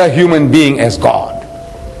another human being as God.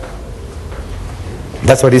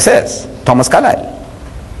 That's what he says, Thomas Carlyle.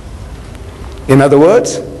 In other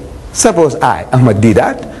words, suppose I, Ahmed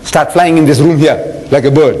deedat, start flying in this room here like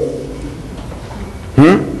a bird.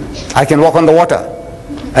 I can walk on the water.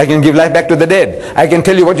 I can give life back to the dead. I can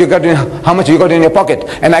tell you what you got, how much you got in your pocket,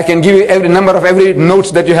 and I can give you every number of every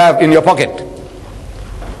notes that you have in your pocket.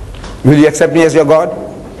 Will you accept me as your God?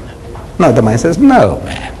 No, the mind says, no,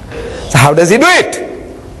 man. So how does he do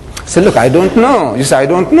it? Say, look, I don't know. You say, I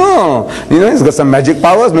don't know. You know, he's got some magic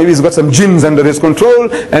powers. Maybe he's got some jinns under his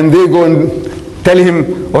control, and they go and tell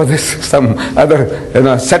him, oh, there's some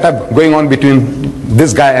other setup going on between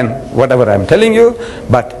this guy and whatever I'm telling you.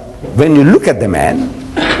 But when you look at the man,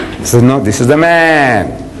 he says, no, this is the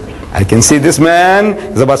man. I can see this man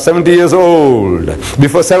is about 70 years old.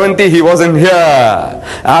 Before 70, he wasn't here.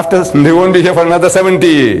 After, he won't be here for another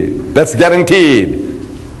 70. That's guaranteed.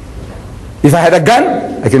 If I had a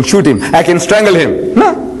gun, I can shoot him. I can strangle him.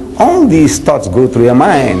 No. All these thoughts go through your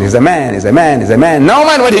mind. He's a man, he's a man, he's a man. No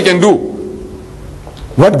man, what he can do.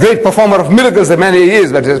 What great performer of miracles the man he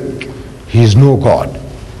is, but he is no God.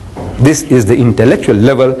 This is the intellectual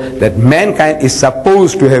level that mankind is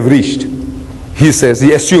supposed to have reached. He says,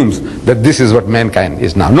 he assumes that this is what mankind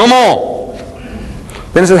is now. No more.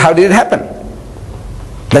 Then he says, how did it happen?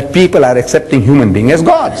 That people are accepting human beings as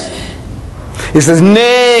gods. He says,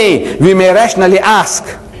 nay, we may rationally ask.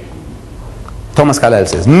 Thomas Carlyle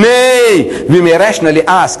says, nay, we may rationally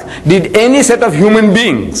ask, did any set of human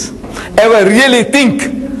beings ever really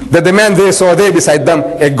think that the man they saw there beside them,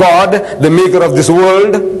 a god, the maker of this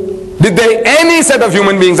world? Did they, any set of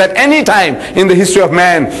human beings at any time in the history of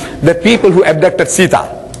man, the people who abducted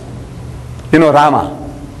Sita, you know,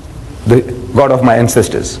 Rama, the god of my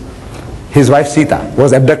ancestors, his wife Sita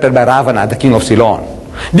was abducted by Ravana, the king of Ceylon.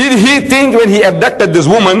 Did he think when he abducted this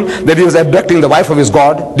woman that he was abducting the wife of his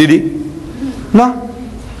god? Did he? No.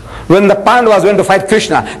 When the Pandavas went to fight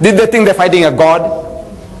Krishna, did they think they're fighting a god?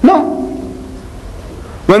 No.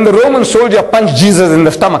 When the Roman soldier punched Jesus in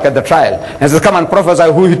the stomach at the trial and says, come on, prophesy,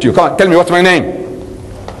 who hit you? Come on, tell me, what's my name?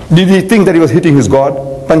 Did he think that he was hitting his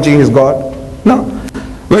God, punching his God? No.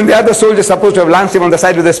 When the other soldier supposed to have lanced him on the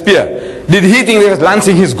side with a spear, did he think he was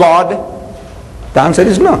lancing his God? The answer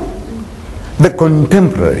is no. The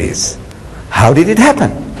contemporaries, how did it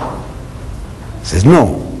happen? He says,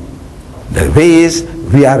 no. The way is,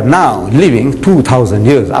 we are now living 2,000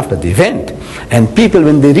 years after the event, and people,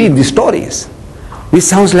 when they read these stories, it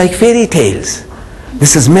sounds like fairy tales.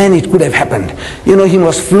 This is, man, it could have happened. He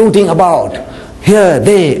was floating about, here,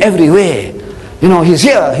 there, everywhere. He's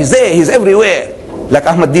here, he's there, he's everywhere. Like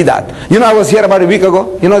Ahmed deedat. I was here about a week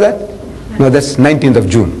ago. You know that? No, that's 19th of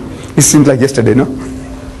June. It seems like yesterday, no?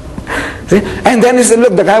 See? And then he said,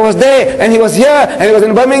 look, the guy was there, and he was here, and he was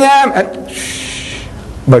in Birmingham.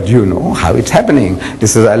 But you know how it's happening.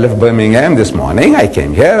 This is, I left Birmingham this morning, I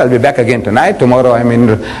came here, I'll be back again tonight, tomorrow I'm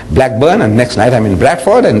in Blackburn, and next night I'm in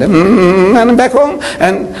Bradford, and then I'm back home,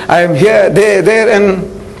 and I'm here, there, and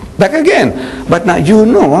back again. But now you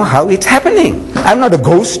know how it's happening. I'm not a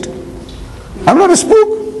ghost. I'm not a spook.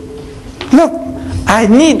 Look, I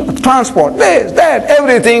need transport, this, that,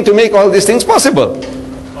 everything to make all these things possible.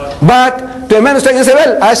 But to a man who's taking, say,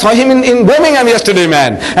 well, I saw him in Birmingham yesterday,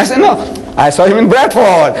 man. I said, no, I saw him in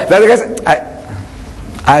Bradford. The other guy said,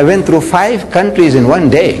 I went through 5 countries in one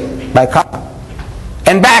day by car.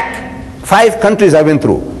 And back. 5 countries I went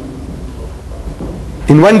through.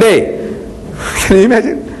 In one day. Can you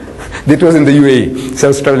imagine? That was in the UAE. So I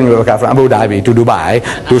was traveling with a car from Abu Dhabi to Dubai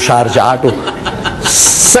to Sharjah to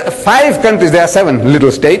 5 countries. There are 7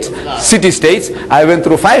 little states, city states. I went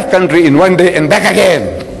through 5 countries in one day and back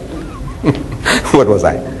again. What was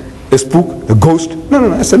I? A spook? A ghost?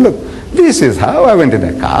 No. I said, look, this is how I went in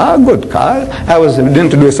a car, good car. I was going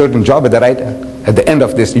to do a certain job at the end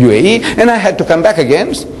of this UAE, and I had to come back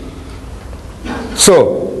again.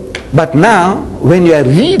 So, but now, when you are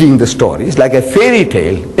reading the stories, like a fairy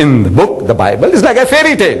tale in the book, the Bible, is like a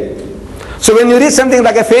fairy tale. So when you read something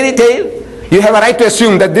like a fairy tale, you have a right to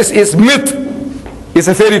assume that this is myth. It's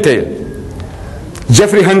a fairy tale.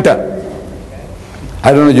 Jeffrey Hunter,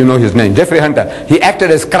 I don't know if you know his name, Jeffrey Hunter, he acted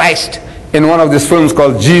as Christ in one of these films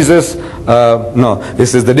called Jesus,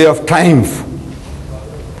 this is The Day of Triumph.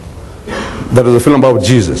 That was a film about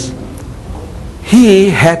Jesus. He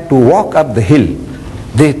had to walk up the hill.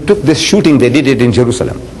 They took this shooting, they did it in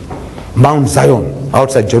Jerusalem, Mount Zion,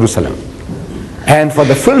 outside Jerusalem. And for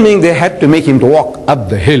the filming, they had to make him to walk up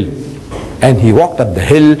the hill. And he walked up the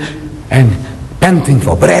hill and panting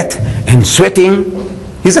for breath and sweating.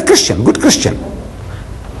 He's a Christian, good Christian.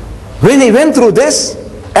 When he went through this,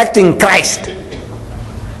 acting Christ,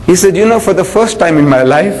 he said, for the first time in my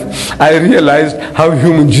life, I realized how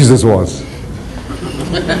human Jesus was.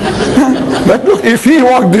 But look, if he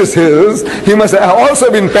walked these hills, he must have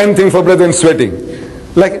also been panting for breath and sweating.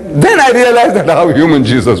 Then I realized that how human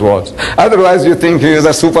Jesus was. Otherwise you think he is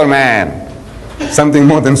a Superman. Something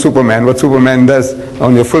more than Superman, what Superman does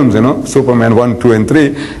on your films, Superman 1, 2 and 3.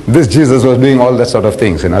 This Jesus was doing all that sort of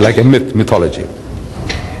things, like a mythology.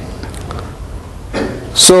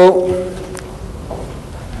 So,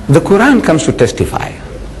 the Quran comes to testify.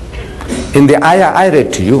 In the ayah I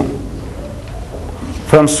read to you,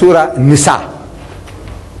 from Surah Nisa.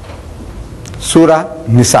 Surah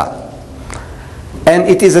Nisa. And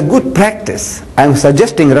it is a good practice, I'm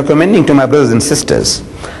recommending to my brothers and sisters,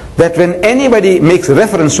 that when anybody makes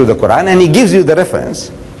reference to the Quran and he gives you the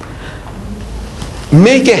reference,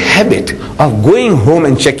 make a habit of going home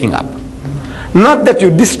and checking up. Not that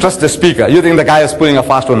you distrust the speaker, you think the guy is pulling a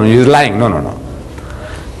fast one on you, he's lying. No.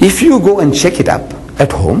 If you go and check it up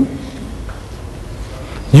at home,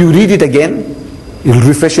 you read it again, you'll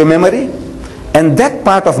refresh your memory, and that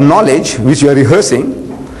part of knowledge which you are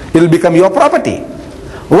rehearsing, it will become your property.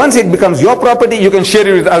 Once it becomes your property, you can share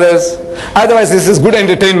it with others. Otherwise, this is good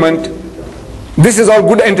entertainment. This is all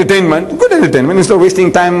good entertainment. Good entertainment. Instead of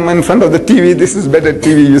wasting time in front of the TV, this is better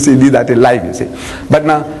TV, you see, deedat live, you see. But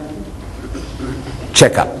now,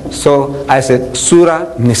 check up. So I said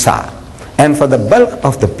Surah Nisa. And for the bulk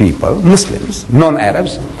of the people, Muslims,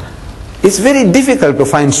 non-Arabs, it's very difficult to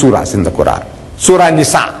find surahs in the Quran. Surah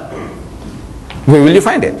Nisa. Where will you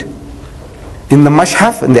find it? In the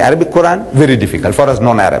Mashhaf, in the Arabic Quran, very difficult for us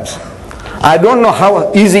non-Arabs. I don't know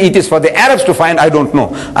how easy it is for the Arabs to find, I don't know.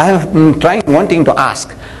 I have been wanting to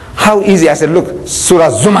ask, how easy? I said, look, Surah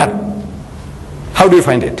Zumar. How do you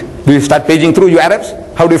find it? Do you start paging through, you Arabs?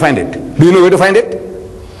 How do you find it? Do you know where to find it?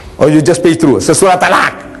 Or you just page through? So Surah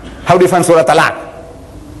Talaq. How do you find Surah Talaq?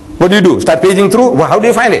 What do you do? Start paging through? Well, how do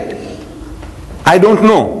you find it? I don't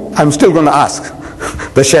know. I'm still going to ask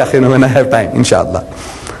the Shaykh, when I have time, inshallah.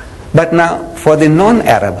 But now, for the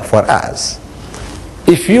non-Arab, for us,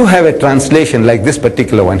 if you have a translation like this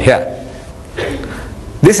particular one here,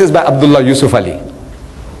 this is by Abdullah Yusuf Ali.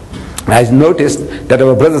 I noticed that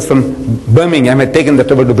our brothers from Birmingham had taken the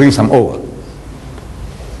trouble to bring some over.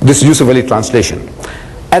 This Yusuf Ali translation.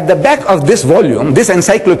 At the back of this volume, this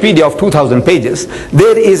encyclopedia of 2,000 pages,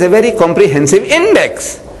 there is a very comprehensive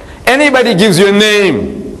index. Anybody gives you a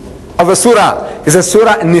name of a surah, it's a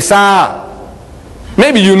surah Nisa.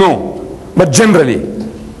 Maybe you know, but generally,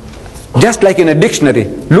 just like in a dictionary,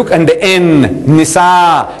 look under N,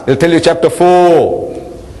 Nisa, it'll tell you chapter 4.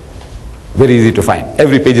 Very easy to find.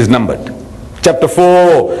 Every page is numbered. Chapter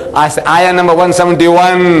 4, ayah number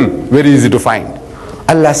 171, very easy to find.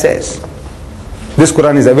 Allah says, this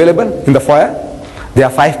Quran is available in the foyer. They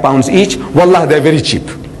are £5 each. Wallah, they are very cheap.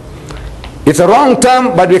 It's a wrong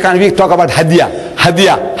term, but we talk about hadiyah.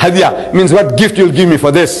 Hadiyah, hadiyah means what gift you'll give me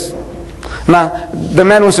for this. Now, the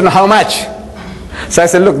man wants to know how much. So I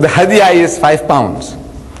said, look, the hadiyah is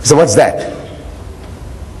 £5. So what's that?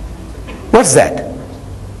 What's that?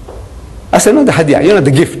 I said, no, the hadiyah, you know,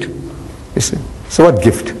 the gift. He said, so what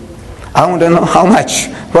gift? I want to know how much,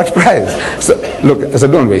 what price. So look, I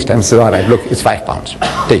said, don't waste time. I said, all right, look, it's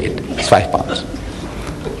 £5. Take it, it's £5.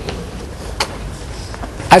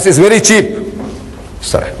 I said, it's very cheap.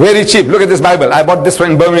 Sorry, very cheap. Look at this Bible. I bought this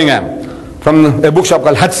one in Birmingham from a bookshop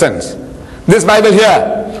called Hudson's. This Bible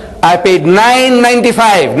here, I paid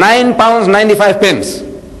 £9.95, £9.95.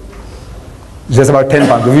 Just about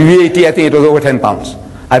 £10. The VAT, I think it was over £10.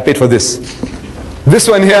 I paid for this. This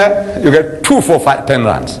one here, you get 2 for 10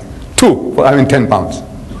 rands. 2 for, 10 pounds.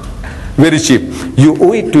 Very cheap. You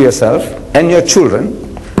owe it to yourself and your children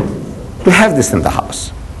to have this in the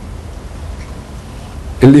house.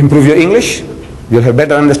 It'll improve your English. You'll have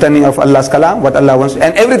better understanding of Allah's kalam, what Allah wants,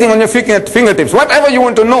 and everything on your fingertips, whatever you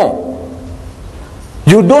want to know.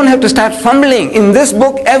 You don't have to start fumbling. In this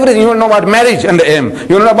book, everything. You will know about marriage under M.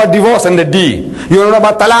 You will know about divorce under D. You will know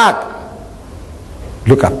about talaq.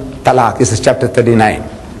 Look up. Talaq. This is chapter 39.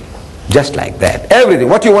 Just like that. Everything.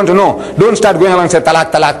 What you want to know. Don't start going along and say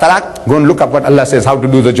talaq, talaq, talaq. Go and look up what Allah says, how to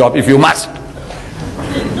do the job if you must.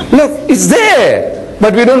 Look, it's there.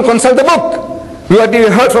 But we don't consult the book. We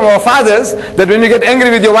heard from our fathers that when you get angry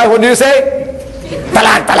with your wife, what do you say?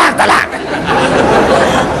 Talaq, talaq, talaq.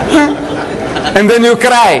 And then you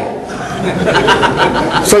cry.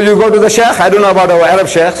 So you go to the sheikh. I don't know about our Arab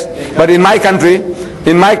sheikhs, but in my country,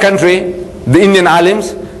 the Indian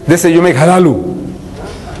alims, they say you make halalu.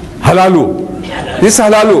 Halalu. This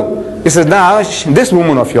halalu. He says, now this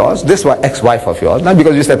woman of yours, this ex-wife of yours, now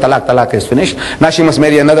because you said talaq, talaq is finished, now she must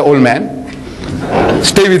marry another old man.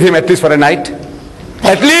 Stay with him at least for a night.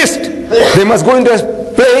 At least they must go into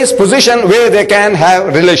a place, position where they can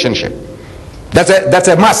have relationship. That's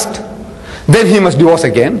a must. Then he must divorce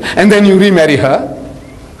again, and then you remarry her.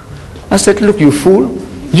 I said, look, you fool,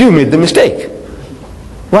 you made the mistake.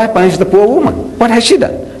 Why punish the poor woman? What has she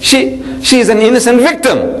done? She is an innocent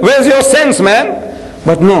victim. Where's your sense, man?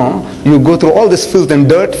 But no, you go through all this filth and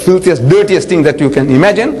dirt, filthiest, dirtiest thing that you can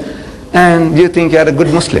imagine, and you think you're a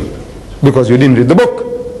good Muslim because you didn't read the book.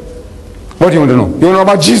 What do you want to know? You want to know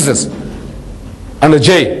about Jesus? Under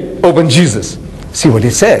J, open Jesus. See what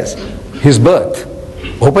it says. His birth.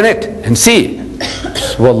 Open it and see.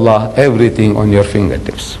 Wallah, everything on your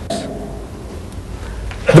fingertips.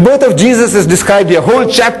 The birth of Jesus is described here. Whole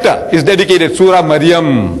chapter is dedicated. Surah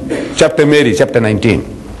Maryam, chapter Mary, chapter 19.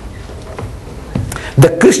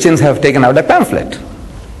 The Christians have taken out a pamphlet.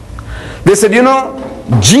 They said, you know,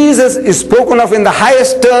 Jesus is spoken of in the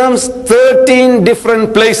highest terms, 13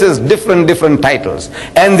 different places, different titles.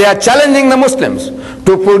 And they are challenging the Muslims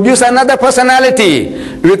to produce another personality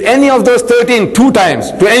with any of those 13 2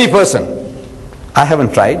 times to any person. I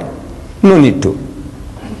haven't tried. No need to.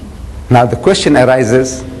 Now the question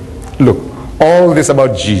arises, look, all this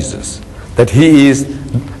about Jesus, that he is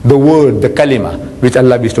the word, the kalima, which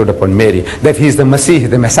Allah bestowed upon Mary, that he is the Masih,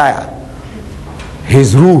 the Messiah,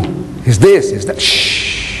 his ruh, his this, his that.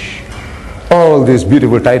 Shh. All these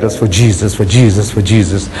beautiful titles for Jesus, for Jesus, for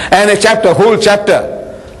Jesus. And a chapter, whole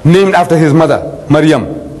chapter, named after his mother, Maryam.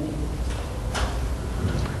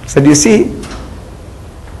 Said, you see,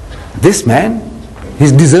 this man,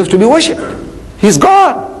 he deserves to be worshipped. He's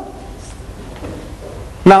God.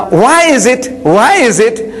 Now, why is it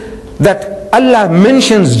that Allah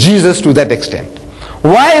mentions Jesus to that extent?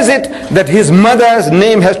 Why is it that his mother's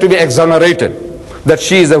name has to be exonerated? That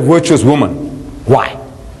she is a virtuous woman? Why?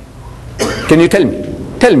 Can you tell me?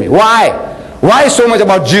 Tell me, why? Why so much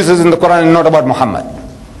about Jesus in the Quran and not about Muhammad?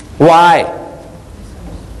 Why?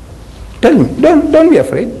 Tell me, don't be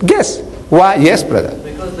afraid. Guess. Why? Yes, brother.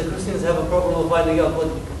 Because the Christians have a problem of finding out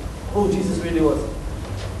who Jesus really was.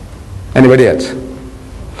 Anybody else?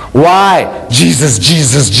 Why? Jesus,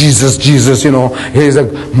 Jesus, Jesus, Jesus, you know, he's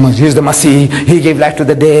the Messiah, he gave life to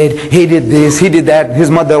the dead, he did this, he did that, his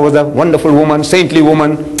mother was a wonderful woman, saintly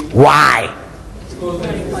woman. Why? Because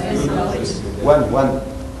there is One.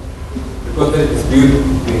 Because there is dispute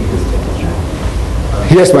between Christians.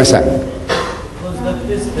 Yes, my son. Because the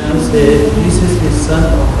Christians say Jesus is son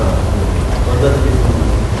of God. Or that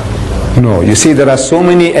is No, you see, there are so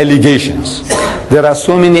many allegations. There are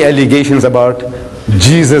so many allegations about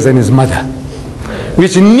Jesus and his mother,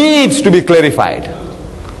 which needs to be clarified.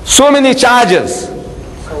 So many charges.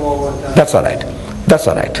 That's all right. That's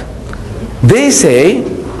all right. They say,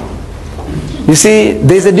 you see,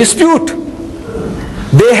 there's a dispute.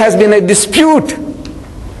 There has been a dispute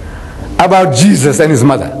about Jesus and his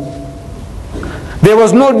mother. There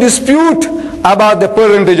was no dispute about the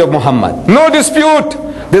parentage of Muhammad. No dispute.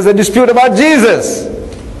 There's a dispute about Jesus.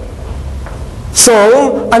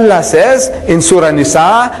 So Allah says in Surah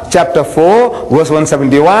Nisa chapter 4 verse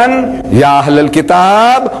 171, Ya Ahlal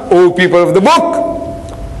Kitab, O people of the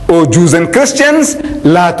book, O Jews and Christians,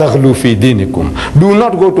 La taghlu fi dinikum, do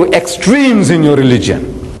not go to extremes in your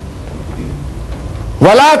religion.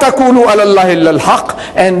 Wala taqulu ala Allahi illa al-haq,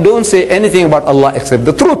 and don't say anything about Allah except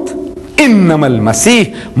the truth. Innamal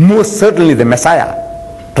Masih, most certainly the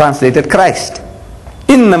Messiah, translated Christ.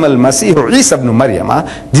 Innamal Masihu Isa ibn Maryam,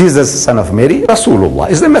 Jesus son of Mary, Rasulullah,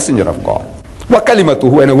 is the messenger of God. Wa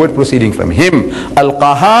kalimatuhu, and a word proceeding from him.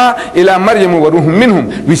 Alqaha ila Maryam wa ruhum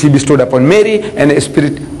minhum, which he bestowed upon Mary, and a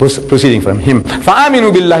spirit proceeding from him. Fa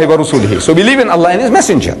aminu billahi wa rasulihi, so believe in Allah and his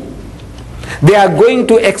messenger. They are going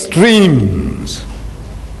to extremes.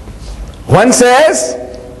 One says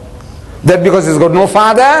that because he's got no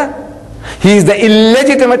father, he is the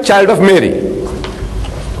illegitimate child of Mary.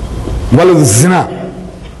 Walud zina.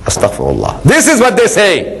 Astaghfirullah. This is what they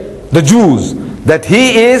say, the Jews, that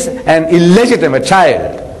he is an illegitimate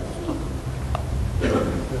child.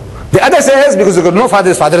 The other says because he's got no father,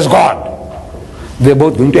 his father is God. They're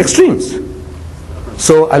both going to extremes.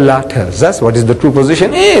 So Allah tells us what is the true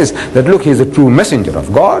position is, that look, he is a true messenger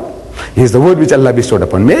of God. He is the word which Allah bestowed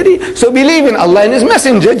upon Mary. So believe in Allah and his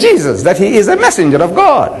messenger Jesus, that he is a messenger of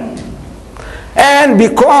God. And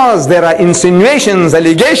because there are insinuations,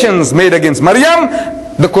 allegations made against Maryam,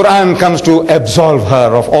 the Quran comes to absolve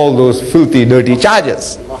her of all those filthy, dirty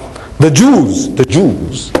charges. The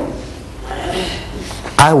Jews,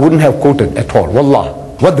 I wouldn't have quoted at all, wallah,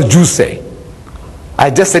 what the Jews say. I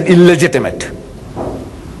just said illegitimate.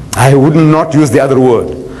 I would not use the other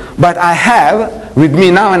word. But I have with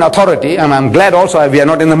me now an authority, and I'm glad also we are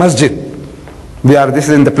not in the masjid. This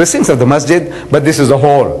is in the precincts of the masjid, but this is a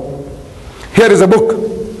hall. Here is a book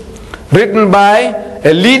written by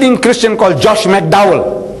a leading Christian called Josh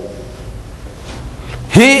McDowell.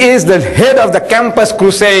 He is the head of the Campus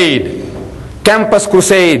Crusade. Campus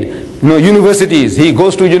Crusade, universities. He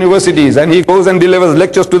goes to universities and he goes and delivers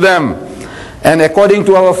lectures to them. And according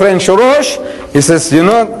to our friend Shorosh, he says,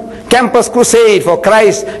 Campus Crusade for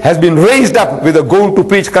Christ has been raised up with a goal to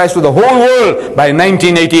preach Christ to the whole world by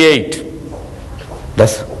 1988.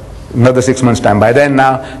 That's another 6 months time. By then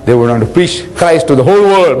now, they were going to preach Christ to the whole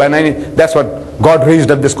world. That's what God raised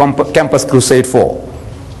up this Campus Crusade for.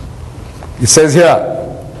 It says here,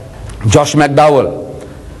 Josh McDowell,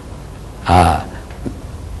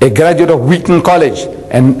 a graduate of Wheaton College,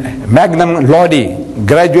 and Magnum Lodi,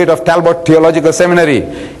 graduate of Talbot Theological Seminary,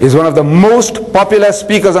 is one of the most popular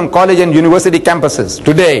speakers on college and university campuses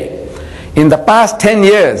today. In the past 10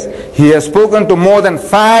 years, he has spoken to more than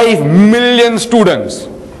 5 million students.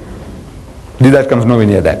 Deedat comes nowhere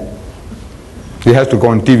near that. He has to go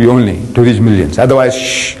on TV only to reach millions.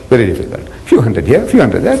 Otherwise, very difficult. Few hundred here, few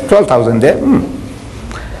hundred there, 12,000 there.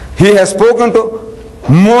 He has spoken to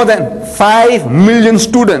more than 5 million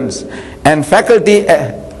students and faculty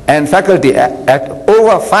at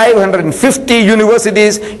over 550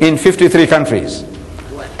 universities in 53 countries.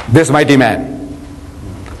 This mighty man,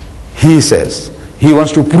 he says, he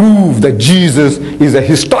wants to prove that Jesus is a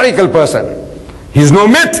historical person. He is no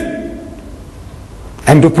myth.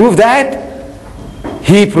 And to prove that,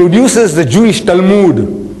 he produces the Jewish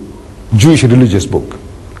Talmud, Jewish religious book,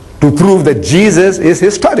 to prove that Jesus is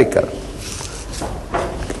historical.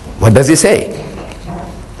 What does he say?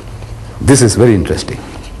 This is very interesting.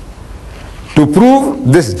 To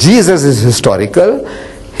prove this Jesus is historical,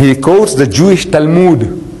 he quotes the Jewish Talmud,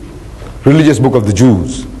 religious book of the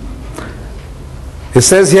Jews. It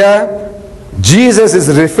says here, Jesus is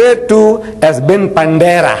referred to as Ben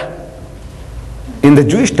Pandera. In the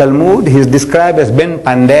Jewish Talmud, he is described as Ben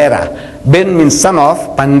Pandera. Ben means son of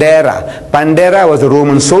Pandera. Pandera was a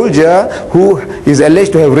Roman soldier who is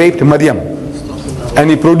alleged to have raped Maryam.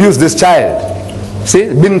 And he produced this child. See,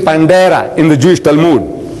 bin Pandera in the Jewish Talmud.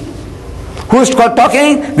 Who is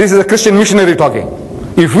talking? This is a Christian missionary talking.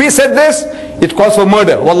 If we said this, it calls for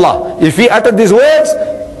murder. Wallah. If we uttered these words,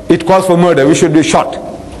 it calls for murder. We should be shot.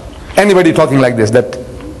 Anybody talking like this,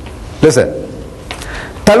 listen.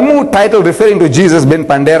 Talmud title referring to Jesus bin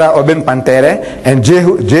Pandera or bin Pantere and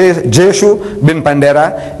Jeshu bin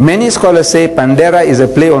Pandera. Many scholars say Pandera is a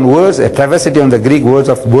play on words, a travesty on the Greek words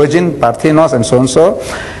of virgin, Parthenos and so and so.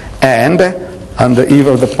 And on the eve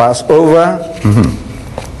of the Passover,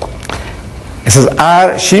 it says,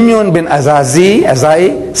 Shimeon bin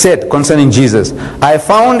Azai said concerning Jesus, I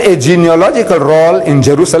found a genealogical roll in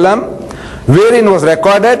Jerusalem wherein was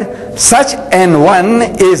recorded, such an one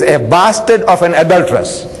is a bastard of an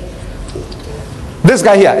adulteress. This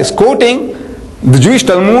guy here is quoting the Jewish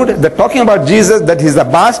Talmud, they're talking about Jesus, that he's a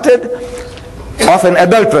bastard of an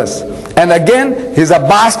adulteress. And again, he's a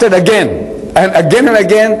bastard again. And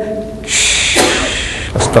again,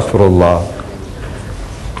 astaghfirullah.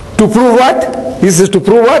 To prove what? This is to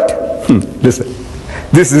prove what? Listen.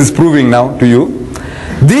 This is proving now to you.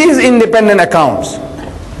 These independent accounts,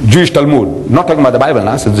 Jewish Talmud, not talking about the Bible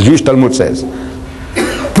now, so the Jewish Talmud says,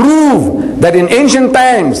 prove that in ancient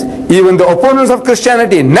times, even the opponents of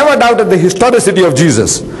Christianity never doubted the historicity of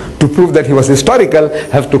Jesus. To prove that he was historical,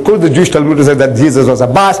 have to quote the Jewish Talmud to say that Jesus was a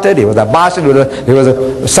bastard, he was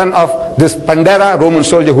a son of this Pandera, Roman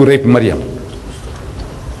soldier who raped Maryam.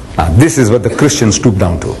 Now, this is what the Christians stoop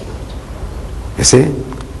down to. You see?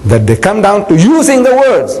 That they come down to using the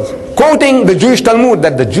words, quoting the Jewish Talmud,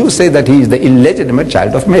 that the Jews say that he is the illegitimate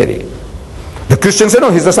child of Mary. The Christians say, no,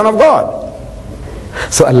 he's the son of God.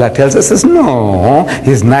 So Allah tells us, no,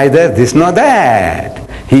 he's neither this nor that.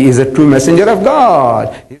 He is a true messenger of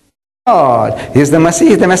God. He is the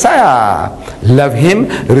Messiah, the Messiah. Love him,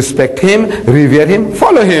 respect him, revere him,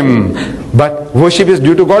 follow him. But worship is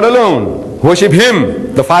due to God alone. Worship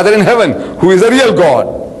him, the Father in heaven, who is a real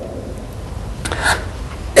God.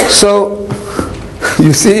 So,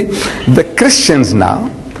 you see, the Christians now,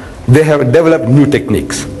 they have developed new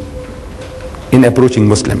techniques in approaching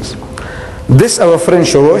Muslims. This our friend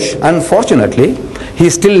Shorosh, unfortunately, he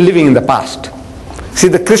is still living in the past. See,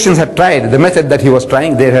 the Christians had tried, the method that he was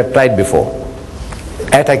trying, they had tried before.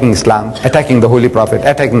 Attacking Islam, attacking the Holy Prophet,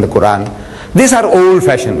 attacking the Quran. These are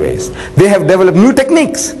old-fashioned ways. They have developed new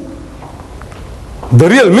techniques. The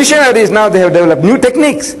real missionaries now, they have developed new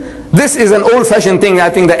techniques. This is an old-fashioned thing. I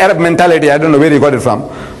think the Arab mentality, I don't know where he got it from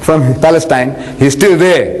Palestine. He's still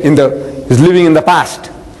there, he's living in the past.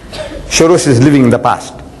 Shorosh is living in the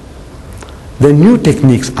past. The new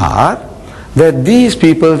techniques are that these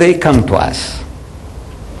people, they come to us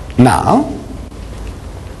now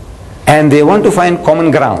and they want to find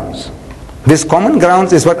common grounds. This common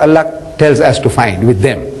grounds is what Allah tells us to find with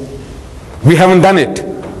them. We haven't done it.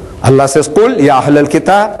 Allah says, Qul ya ahlal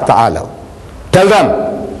kitab ta'alaw. Tell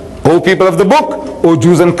them, O people of the book, O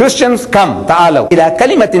Jews and Christians, come, ta'alaw. Ila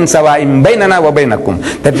kalimatin sawa'im baynana wa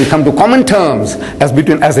baynakum. That we come to common terms as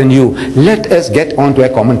between us and you. Let us get onto a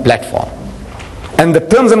common platform. And the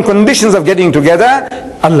terms and conditions of getting together,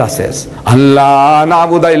 Allah says, Allah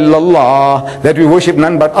na'budu illallah, that we worship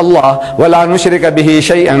none but Allah, wa la nushrika bihi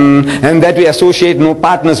shay'an, and that we associate no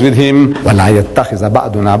partners with him, wa la yattakhiza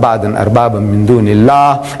ba'duna ba'dan arbaban min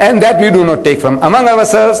dunillah, and that we do not take from among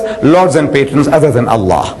ourselves lords and patrons other than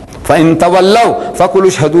Allah. فَإِن تَوَلَّوْا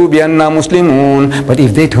فَقُلُوا اشْهَدُوا بِأَنَّا مُسْلِمُونَ. But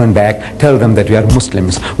if they turn back, tell them that we are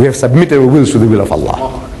Muslims. We have submitted our wills to the will of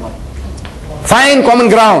Allah. Find common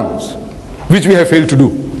grounds, which we have failed to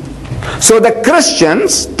do. So the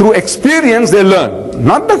Christians, through experience, they learn.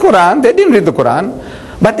 Not the Quran, they didn't read the Quran,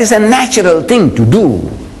 but it's a natural thing to do.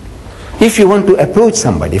 If you want to approach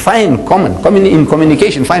somebody, find in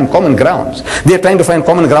communication, find common grounds. They are trying to find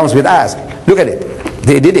common grounds with us. Look at it.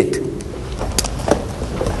 They did it.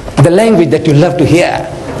 The language that you love to hear,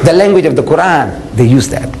 the language of the Quran, they use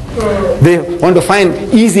that. They want to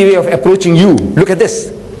find easy way of approaching you. Look at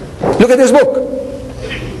this. Look at this book.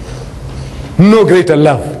 No greater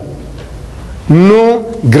love. No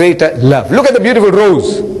greater love. Look at the beautiful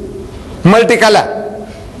rose. Multicolor.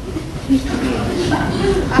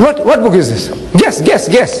 What book is this?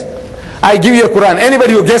 Guess. I give you a Quran.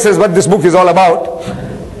 Anybody who guesses what this book is all about,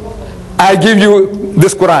 I give you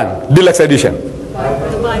this Quran, deluxe edition.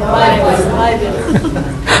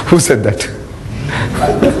 Who said that?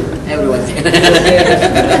 Everyone said.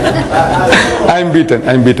 I'm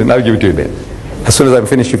beaten. I'll give it to you then. As soon as I'm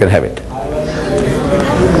finished, you can have it.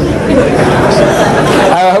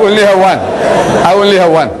 I only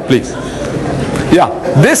have one, please. Yeah,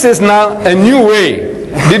 this is now a new way.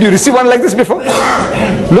 Did you receive one like this before?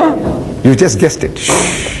 No? You just guessed it.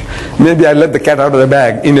 Shh. Maybe I let the cat out of the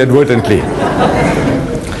bag inadvertently.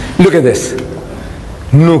 Look at this.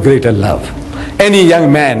 No greater love. Any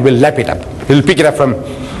young man will lap it up. He'll pick it up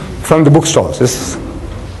from the bookstores.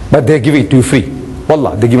 But they give it to you free.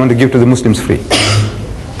 Wallah, they want to give to the Muslims free.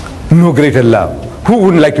 No greater love. Who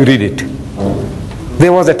wouldn't like to read it?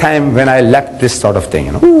 There was a time when I lacked this sort of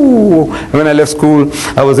thing. Ooh, when I left school,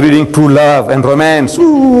 I was reading True Love and Romance.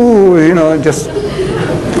 Ooh, just.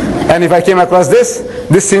 And if I came across this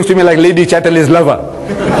seems to me like Lady Chatterley's Lover,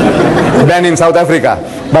 banned in South Africa.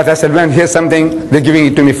 But I said, man, here's something, they're giving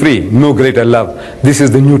it to me free. No greater love. This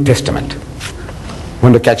is the New Testament.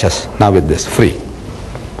 Want to catch us now with this, free.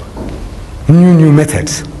 New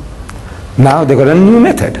methods. Now they got a new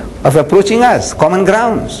method of approaching us, common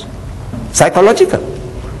grounds, psychological.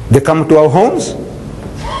 They come to our homes,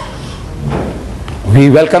 we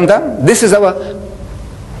welcome them. This is our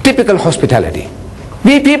typical hospitality.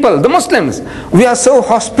 We people, the Muslims, we are so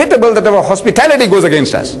hospitable that our hospitality goes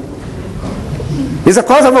against us. It's a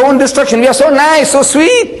cause of our own destruction. We are so nice, so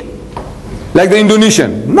sweet, like the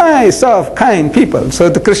Indonesian, nice, soft, kind people. So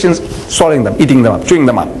the Christians swallowing them, eating them up, chewing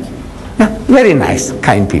them up. Very nice,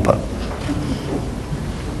 kind people.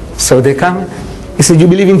 So they come, he said, you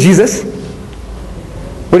believe in Jesus?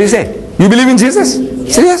 What do you say? You believe in Jesus?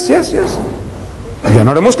 Yes. Say, yes. You're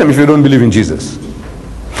not a Muslim if you don't believe in Jesus.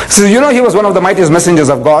 So he was one of the mightiest messengers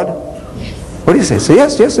of God. What do you say? So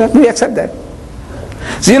yes, we accept that.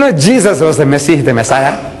 So Jesus was the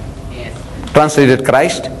Messiah, translated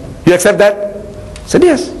Christ. You accept that? Said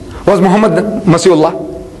yes. Was Muhammad Masiullah?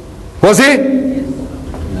 Was he?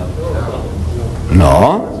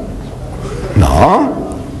 No.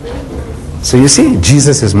 So you see,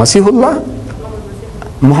 Jesus is Masihullah,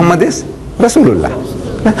 Muhammad is Rasulullah.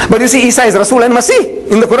 But you see, Isa is Rasul and Masih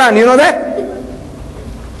in the Quran, you know that?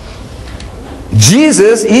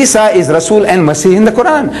 Jesus, Isa is Rasul and Masih in the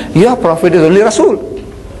Quran. Your prophet is only Rasul.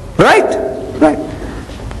 Right?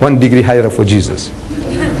 1 degree higher for Jesus.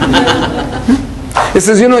 It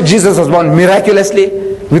says, Jesus was born miraculously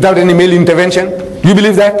without any male intervention. You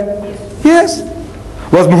believe that? Yes.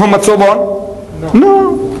 Was Muhammad so born?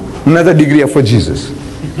 No. Another degree for Jesus.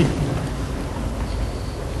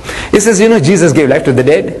 It says, Jesus gave life to the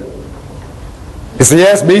dead. He says,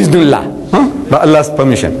 yes, Bismillah. By Allah's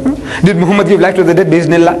permission. Did Muhammad give life to the dead?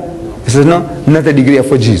 Bismillah. He says, no. Another degree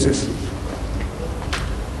for Jesus.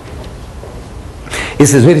 He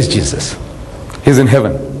says, where is Jesus? He's in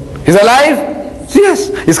heaven. He's alive?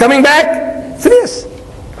 Yes. He's coming back? Yes.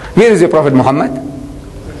 Where is your Prophet Muhammad?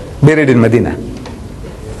 Buried in Medina.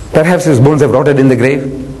 Perhaps his bones have rotted in the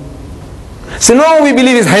grave. So no, we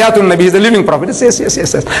believe he's Hayatun Nabi, he's a living prophet.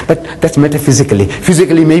 Yes. But that's metaphysically.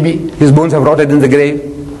 Physically, maybe his bones have rotted in the grave.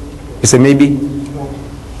 You say maybe.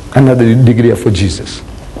 Another degree for Jesus.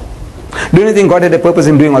 Do you think God had a purpose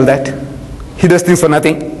in doing all that? He does things for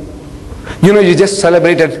nothing. You just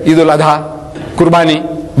celebrated Eid al-Adha, Qurbani,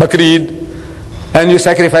 Bakrid, and you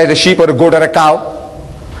sacrifice a sheep or a goat or a cow.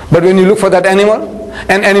 But when you look for that animal,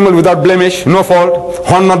 an animal without blemish, no fault,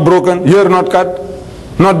 horn not broken, ear not cut,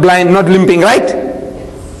 not blind, not limping, right?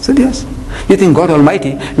 So yes. You think God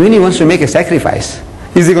Almighty, when he wants to make a sacrifice,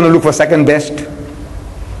 is he going to look for second best?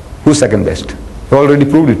 Who's second best? He already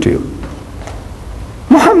proved it to you.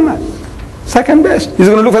 Muhammad, second best. He's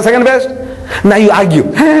going to look for second best? Now you argue.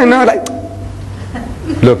 No, like,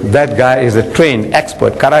 look, that guy is a trained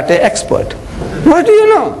expert, karate expert. What do you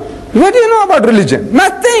know? What do you know about religion?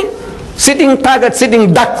 Nothing. Sitting targets,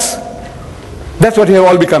 sitting ducks. That's what we have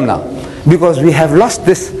all become now. Because we have lost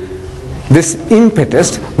this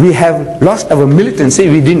impetus, we have lost our militancy.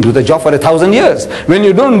 We didn't do the job for 1,000 years. When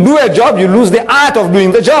you don't do a job, you lose the art of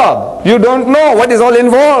doing the job. You don't know what is all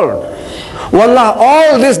involved. Wallah,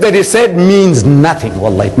 all this that is said means nothing.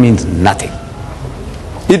 Wallah, it means nothing.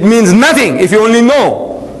 It means nothing if you only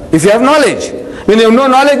know. If you have knowledge. When you have no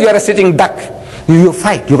knowledge, you are a sitting duck. You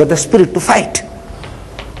fight. You got the spirit to fight.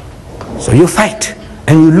 So you fight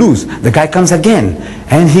and you lose. The guy comes again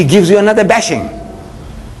and he gives you another bashing.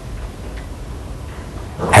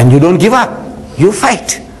 And you don't give up. You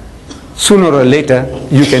fight. Sooner or later,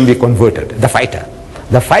 you can be converted. The fighter.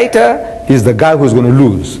 The fighter is the guy who's going to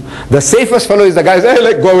lose. The safest fellow is the guy who says,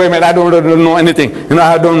 hey, go away, man, I don't know anything.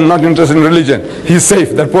 I'm not interested in religion. He's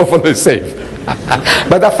safe. That poor fellow is safe.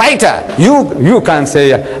 But the fighter, you can't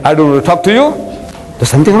say, I don't want to talk to you. There's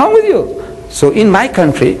something wrong with you. So in my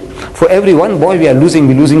country, for every one boy we're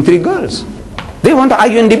losing 3 girls. They want to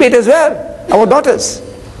argue and debate as well, our daughters.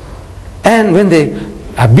 And when they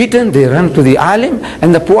are beaten, they run to the alim,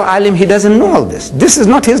 and the poor alim, he doesn't know all this. This is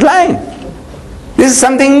not his line. This is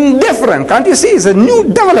something different. Can't you see? It's a new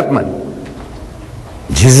development.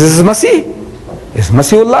 Jesus is Masih. It's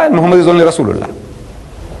Masihullah and Muhammad is only Rasulullah.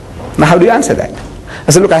 Now how do you answer that?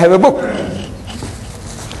 I said, look, I have a book.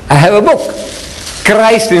 I have a book.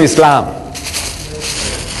 Christ in Islam.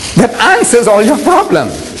 That answers all your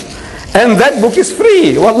problems. And that book is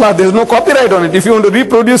free. Wallah, there's no copyright on it. If you want to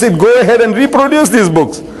reproduce it, go ahead and reproduce these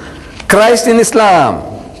books. Christ in Islam.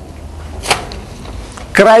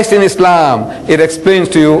 Christ in Islam. It explains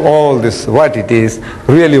to you all this, what it is.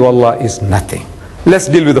 Really, wallah, is nothing. Let's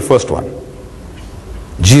deal with the first one.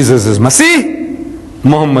 Jesus is Masih.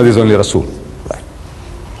 Muhammad is only Rasul. Right.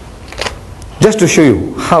 Just to show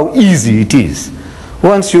you how easy it is.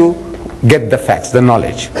 Once you get the facts, the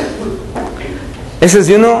knowledge. He says,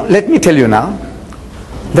 you know, let me tell you now,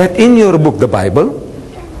 that in your book, the Bible,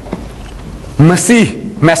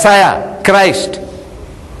 Masih, Messiah, Christ,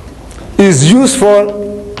 is used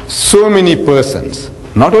for so many persons.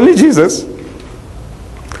 Not only Jesus.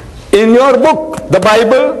 In your book, the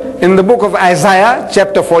Bible, in the book of Isaiah,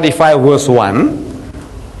 chapter 45, verse 1,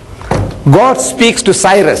 God speaks to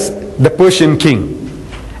Cyrus, the Persian king,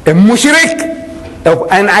 a mushrik,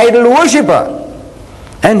 an idol worshipper,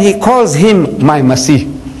 and he calls him my Masih.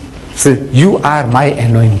 So, you are my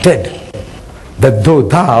anointed, that though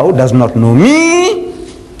thou does not know me,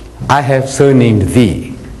 I have surnamed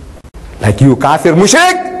thee. Like you kafir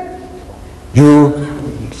mushrik,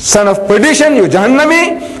 you son of perdition, you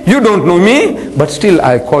Jahannami, you don't know me, but still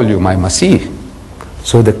I call you my Masih.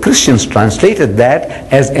 So the Christians translated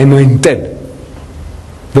that as anointed.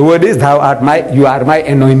 The word is, you are my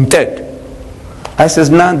anointed. I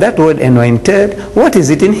says, now that word anointed, what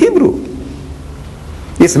is it in Hebrew?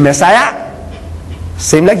 It's Messiah,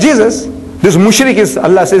 same like Jesus. This mushrik is,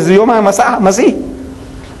 Allah says, you're my Masih.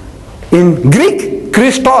 In Greek,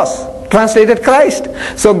 Christos, translated Christ.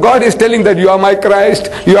 So God is telling that you are my Christ,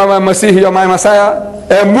 you are my Masih, you are my Messiah.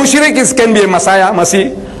 A mushrik can be a Messiah,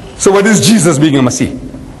 Masih. So what is Jesus being a Masih?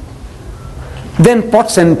 Then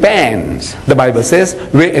pots and pans, the Bible says,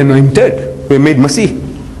 we're anointed, we're made Masih,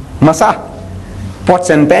 Masah.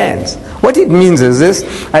 Pots and pans. What it means is this,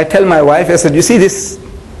 I tell my wife, I said, you see this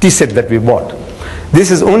tea set that we bought?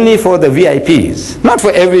 This is only for the VIPs, not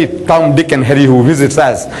for every Tom, Dick and Harry who visits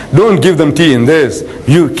us. Don't give them tea in this.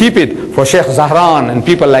 You keep it for Sheikh Zahran and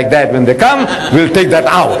people like that. When they come, we'll take that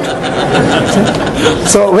out.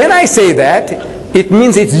 So when I say that, it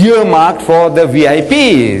means it's earmarked for the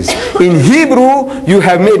VIPs. In Hebrew, you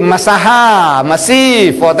have made Masaha,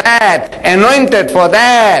 Masih for that, anointed for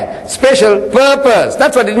that, special purpose.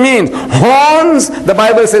 That's what it means. Horns, the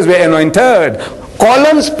Bible says we're anointed.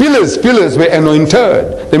 Columns, pillars were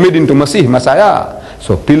anointed. They made into Masih, Messiah.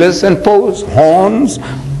 So pillars and posts, horns,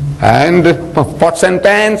 and pots and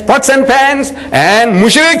pans, and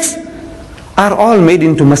mushriks are all made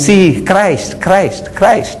into Masih, Christ.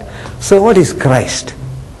 So what is Christ?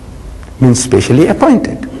 Means specially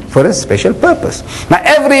appointed for a special purpose. Now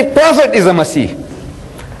every prophet is a Masih.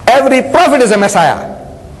 Every prophet is a Messiah.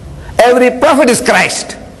 Every prophet is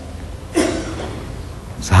Christ.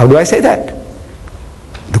 So how do I say that?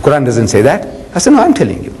 The Quran doesn't say that. I said, no, I'm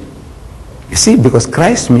telling you. You see, because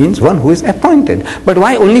Christ means one who is appointed. But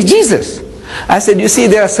why only Jesus? I said, you see,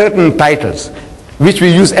 there are certain titles which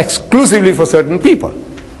we use exclusively for certain people.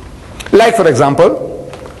 Like, for example,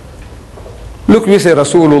 look, we say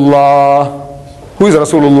Rasulullah. Who is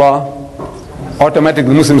Rasulullah?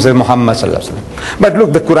 Automatically Muslims say Muhammad sallallahu alaihi wasallam. But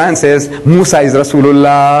look, the Quran says Musa is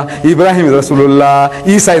Rasulullah, Ibrahim is Rasulullah,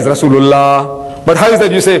 Isa is Rasulullah. But how is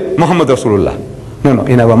that you say Muhammad Rasulullah? No,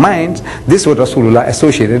 in our minds, this word Rasulullah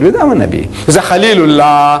associated with our Nabi. It's a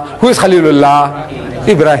Khalilullah. Who is Khalilullah?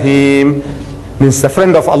 Ibrahim means the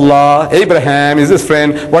friend of Allah. Abraham is his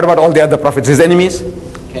friend. What about all the other prophets? His enemies?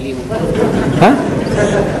 Huh?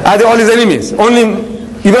 Are they all his enemies? Only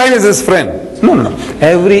Ibrahim is his friend. No.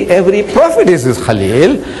 Every prophet is his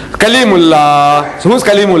Khalil. Kalimullah. So who's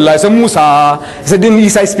Kalimullah? It's a Musa. He said, didn't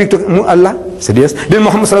Isa speak to Allah? He said yes. Didn't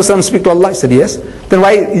Muhammad sallallahu alaihi wasallam speak to Allah? He said yes. Then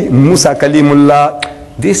why Musa, Kalimullah?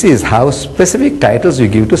 This is how specific titles you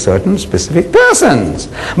give to certain specific persons.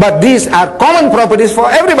 But these are common properties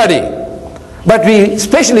for everybody. But we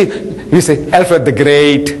say Alfred the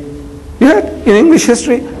Great. You heard in English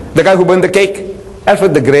history? The guy who burned the cake.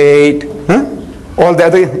 Alfred the Great. Huh? All the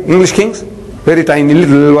other English kings. Very tiny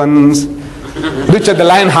little ones. Richard the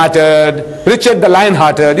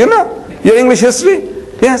Lion-Hearted. You know your English history?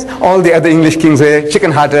 Yes. All the other English kings are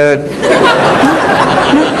chicken-hearted.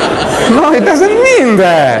 No, it doesn't mean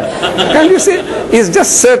that. Can you see? It's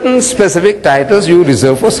just certain specific titles you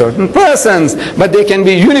reserve for certain persons, but they can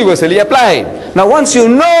be universally applied. Now once you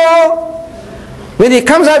know, when he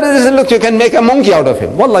comes out of this, look, you can make a monkey out of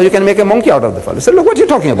him. Wallah, you can make a monkey out of the fellow. Say, look, what are you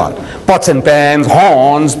talking about? Pots and pans,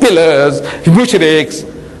 horns, pillars, mushriks.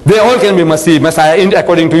 They all can be Masih, Messiah,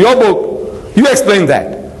 according to your book. You explain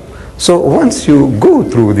that. So once you go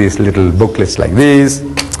through these little booklets like these,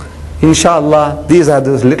 inshallah, these are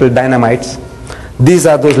those little dynamites. These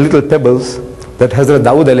are those little pebbles that Hazrat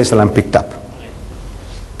Dawood alayhi salam picked up.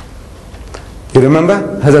 You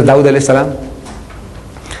remember Hazrat Dawood alayhi salam?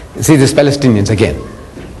 See these Palestinians again.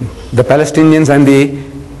 The Palestinians and the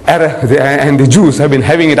Arab and the Jews have been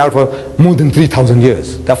having it out for more than 3,000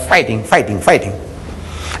 years. They're fighting.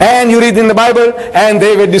 And you read in the Bible, and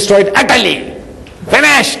they were destroyed utterly.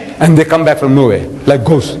 Finished. And they come back from nowhere, like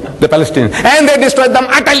ghosts, the Palestinians. And they destroyed them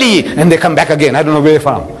utterly, and they come back again. I don't know where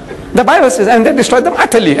from. The Bible says, and they destroyed them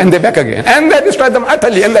utterly, and they're back again. And they destroyed them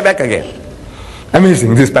utterly, and they're back again.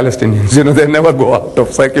 Amazing, these Palestinians. You know, they never go out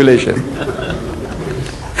of circulation.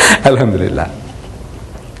 Alhamdulillah.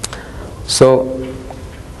 So,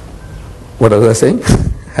 what was I saying?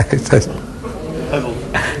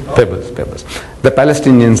 Pebbles. The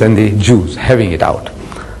Palestinians and the Jews having it out.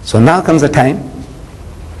 So now comes the time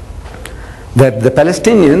that the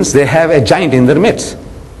Palestinians, they have a giant in their midst.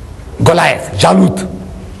 Goliath, Jalut.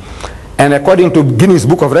 And according to Guinness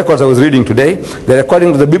Book of Records I was reading today, that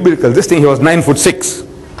according to the biblical, this thing, he was 9'6".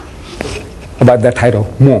 About that height or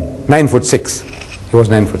more. 9'6". He was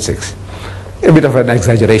 9'6". A bit of an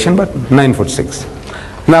exaggeration, but 9'6".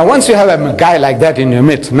 Now once you have a guy like that in your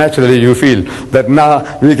midst, naturally you feel that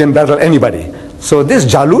now we can battle anybody. So this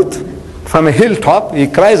Jalut, from a hilltop, he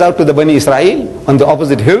cries out to the Bani Israel on the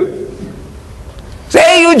opposite hill. Say,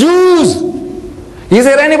 hey, you Jews! Is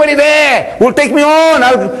there anybody there who will take me on?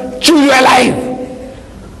 I'll chew you alive.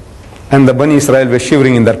 And the Bani Israel were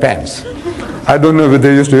shivering in their pants. I don't know if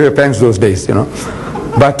they used to wear pants those days, you know.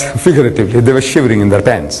 But figuratively, they were shivering in their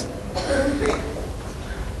pants.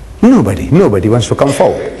 Nobody wants to come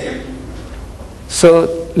forward.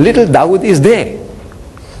 So little Dawood is there.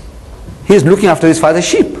 He is looking after his father's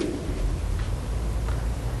sheep.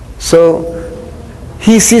 So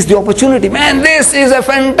he sees the opportunity. Man, this is a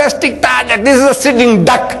fantastic target. This is a sitting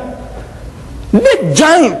duck. Big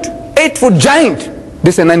giant, 8-foot giant.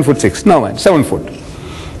 This is a 9'6". No man, 7 foot.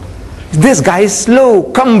 This guy is slow,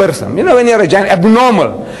 cumbersome. You know, when you're a giant,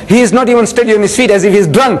 abnormal. He is not even steady on his feet, as if he's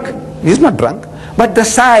drunk. He's not drunk. But the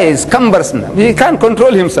size, cumbersome. He can't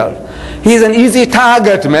control himself. He's an easy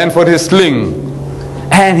target, man, for his sling.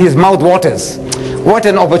 And his mouth waters. What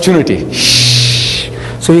an opportunity. Shh.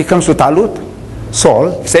 So he comes to Talut.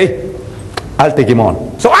 Saul, say, I'll take him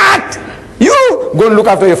on. So what? You go and look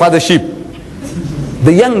after your father's sheep.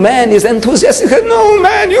 The young man is enthusiastic. He said, no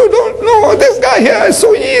man, you don't know. This guy here is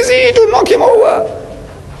so easy to knock him over.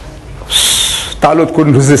 Talut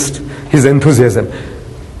couldn't resist his enthusiasm.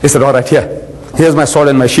 He said, all right, here's my sword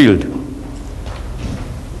and my shield.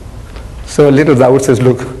 So little Dawood says,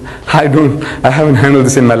 look, I haven't handled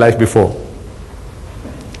this in my life before.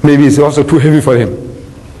 Maybe it's also too heavy for him.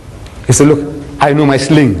 He said, look, I know my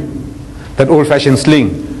sling, that old-fashioned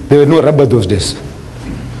sling. There were no rubber those days.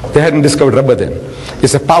 They hadn't discovered rubber then.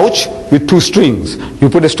 It's a pouch with 2 strings. You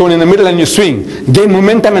put a stone in the middle and you swing. Gain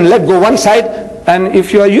momentum and let go one side. And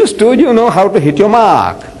if you are used to it, you know how to hit your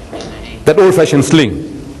mark. That old-fashioned sling.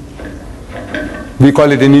 We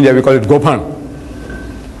call it in India, we call it gopan.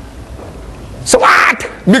 So what?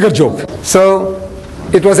 Bigger joke. So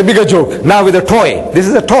it was a bigger joke. Now with a toy. This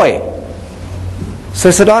is a toy. So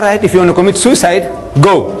he said, all right, if you want to commit suicide,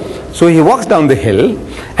 go. So he walks down the hill,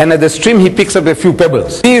 and at the stream he picks up a few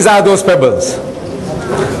pebbles. These are those pebbles.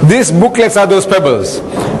 These booklets are those pebbles.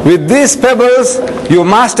 With these pebbles, you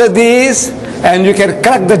master these, and you can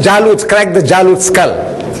crack the Jalut's skull.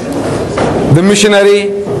 The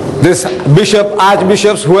missionary, this bishop,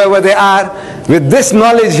 archbishops, whoever they are, with this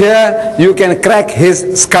knowledge here, you can crack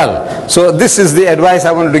his skull. So this is the advice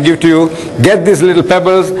I wanted to give to you. Get these little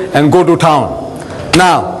pebbles and go to town.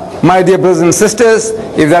 Now, my dear brothers and sisters,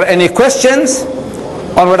 if there are any questions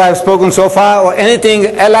on what I have spoken so far, or anything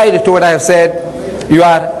allied to what I have said, you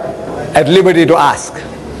are at liberty to ask.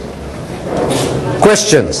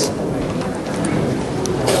 Questions?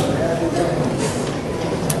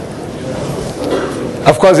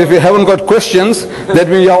 Of course, if you haven't got questions, that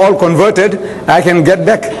means you are all converted. I can get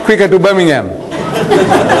back quicker to Birmingham.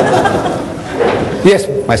 Yes,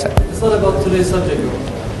 my son. It's not about today's subject.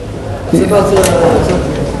 It's about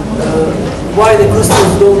why the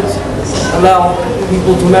Christians don't allow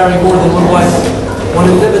people to marry more than one wife. When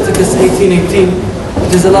in Leviticus 18:18,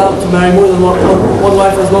 it is allowed to marry more than one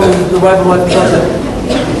wife as long as the rival wife is not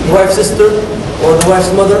the wife's sister or the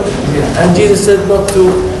wife's mother. And Jesus said not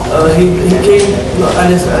to, he came not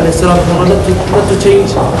to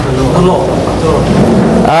change the law.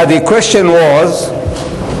 The question was,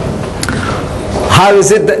 how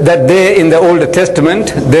is it that there in the Old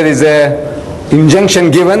Testament there is a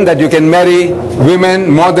injunction given that you can marry women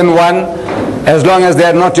more than one, as long as they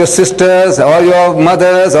are not your sisters or your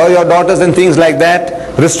mothers or your daughters and things like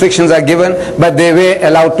that. Restrictions are given, but they were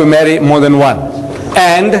allowed to marry more than one.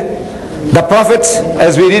 And the prophets,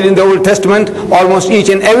 as we read in the Old Testament, almost each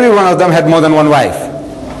and every one of them had more than one wife.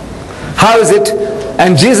 How is it?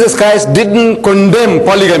 And Jesus Christ didn't condemn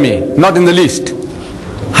polygamy, not in the least.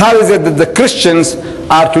 How is it that the Christians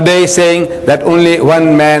are today saying that only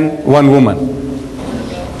one man, one woman?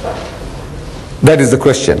 That is the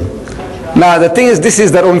question. Now the thing is, this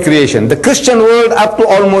is their own creation. The Christian world up to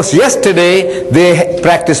almost yesterday, they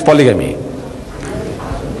practice polygamy.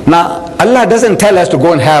 Now Allah doesn't tell us to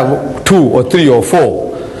go and have 2 or 3 or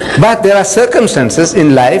 4. But there are circumstances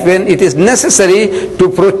in life when it is necessary to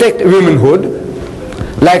protect womanhood.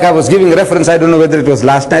 Like I was giving reference, I don't know whether it was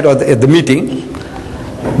last night or at the meeting,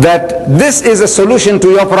 that this is a solution to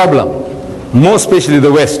your problem, more especially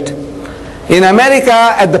the West. In America,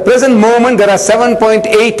 at the present moment, there are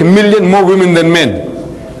 7.8 million more women than men.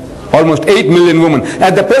 Almost 8 million women.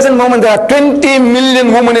 At the present moment, there are 20 million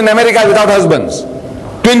women in America without husbands.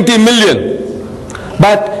 20 million.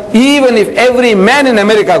 But even if every man in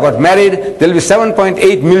America got married, there will be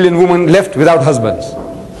 7.8 million women left without husbands.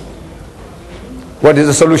 What is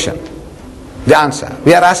the solution? The answer.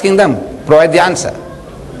 We are asking them, provide the answer.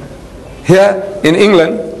 Here in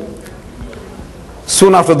England,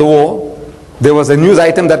 soon after the war, there was a news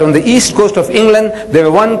item that on the east coast of England,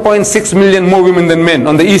 there were 1.6 million more women than men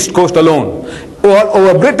on the east coast alone.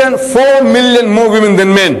 Over Britain, 4 million more women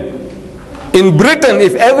than men. In Britain,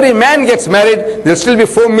 if every man gets married, there will still be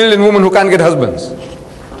 4 million women who can't get husbands.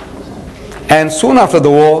 And soon after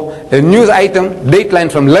the war, a news item,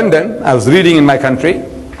 Dateline from London, I was reading in my country,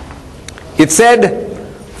 it said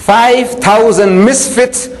 5,000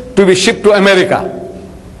 misfits to be shipped to America.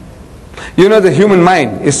 You know, the human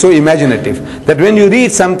mind is so imaginative that when you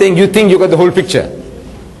read something, you think you got the whole picture.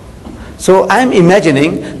 So I'm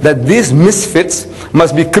imagining that these misfits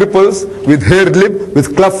must be cripples with haired lip,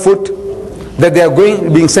 with club foot, that they are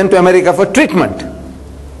being sent to America for treatment.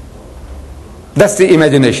 That's the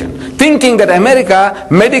imagination. Thinking that America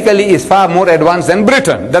medically is far more advanced than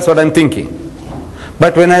Britain. That's what I'm thinking.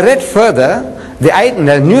 But when I read further,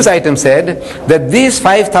 the news item said that these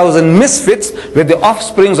 5,000 misfits were the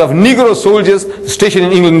offsprings of Negro soldiers stationed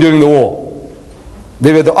in England during the war.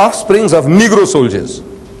 They were the offsprings of Negro soldiers.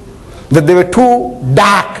 That they were too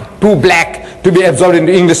dark, too black to be absorbed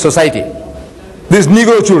into English society. These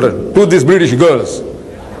Negro children, to these British girls.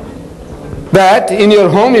 That in your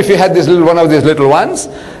home, if you had this one of these little ones,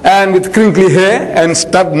 and with crinkly hair and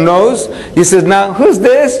stubbed nose, he says, now who's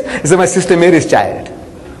this? He says, my sister Mary's child.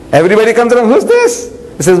 Everybody comes around, who's this?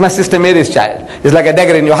 He says, my sister Mary's child. It's like a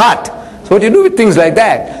dagger in your heart. So what do you do with things like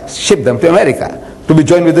that? Ship them to America, to be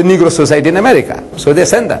joined with the Negro society in America. So they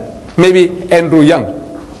send them. Maybe Andrew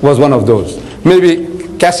Young was one of those.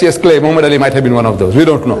 Maybe Cassius Clay, Muhammad Ali might have been one of those. We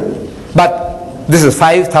don't know. But this is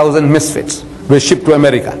 5,000 misfits were shipped to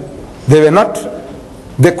America.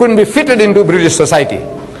 They couldn't be fitted into British society.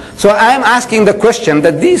 So I am asking the question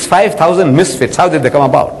that these 5,000 misfits, how did they come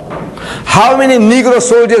about? How many Negro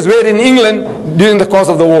soldiers were in England during the course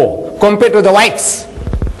of the war compared to the whites?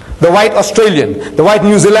 The white Australian, the white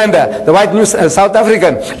New Zealander, the white South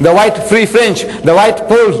African, the white Free French, the white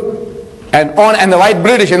Poles, and the white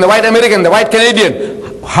British, and the white American, the white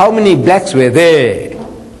Canadian. How many blacks were there?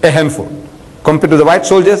 A handful. Compared to the white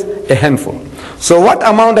soldiers, a handful. So what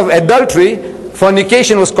amount of adultery,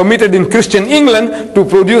 fornication was committed in Christian England to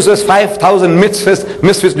produce us 5,000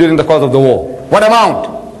 misfits during the course of the war? What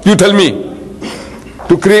amount? You tell me.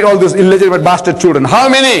 To create all those illegitimate bastard children. How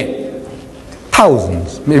many?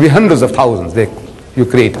 Thousands, maybe hundreds of thousands. You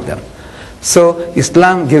created them. So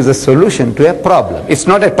Islam gives a solution to a problem. It's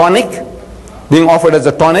not a tonic being offered as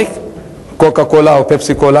a tonic, Coca-Cola or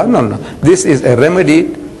Pepsi-Cola. No, no. This is a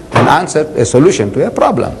remedy, an answer, a solution to a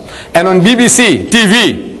problem. And on BBC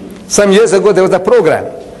TV, some years ago, there was a program.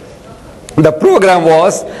 The program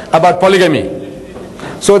was about polygamy.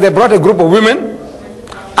 So they brought a group of women,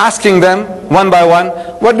 asking them one by one,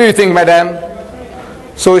 what do you think, madam?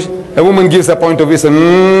 So a woman gives a point of view, says,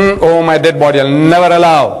 oh, my dead body, I'll never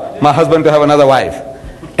allow my husband to have another wife.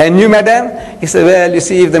 And you, madam? He said, well, you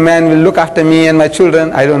see, if the man will look after me and my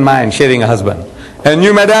children, I don't mind sharing a husband. And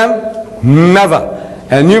you, madam? Never.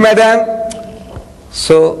 And you, madam?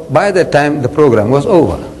 So by the time the program was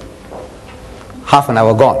over, half an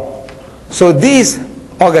hour gone. So these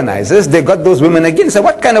organizers, they got those women again. So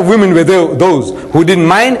what kind of women were those who didn't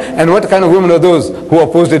mind, and what kind of women were those who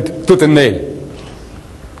opposed it tooth and nail?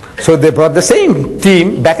 So they brought the same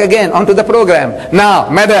team back again onto the program. Now,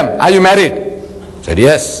 madam, are you married? Said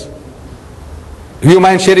yes. You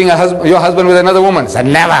mind sharing your husband with another woman? He said,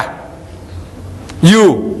 never.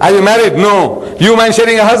 You, are you married? No. You mind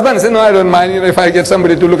sharing a husband? He said, no, I don't mind, if I get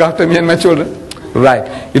somebody to look after me and my children. Right.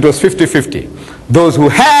 It was 50-50. Those who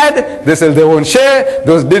had, they said they won't share.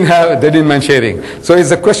 Those didn't have, they didn't mind sharing. So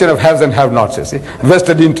it's a question of haves and have-nots, you see.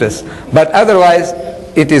 Vested interest. But otherwise,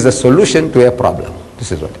 it is a solution to a problem.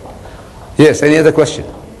 This is what. Yes, any other question?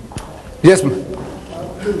 Yes, ma'am.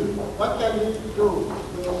 What can we do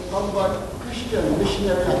to combat Christian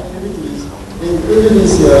missionary activities in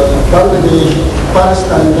Indonesia, Bangladesh,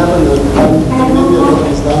 Palestine, Lebanon, and many other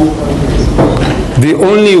Islamic countries? The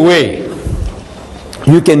only way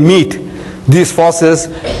you can meet these forces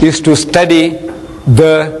is to study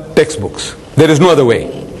the textbooks. There is no other way.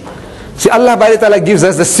 See, Allah Ta'ala gives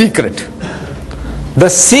us the secret. The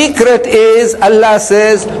secret is, Allah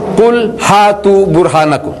says, Qul hatu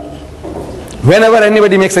burhanakum. Whenever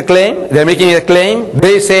anybody makes a claim, they are making a claim,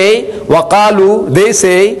 they say, waqalu, they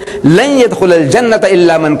say, lan yadkhul al-jannata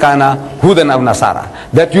illa man kana hudan aw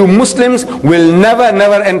nasara. That you Muslims will never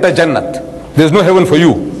enter Jannat. There is no heaven for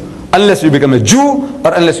you unless you become a Jew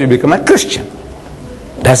or unless you become a Christian.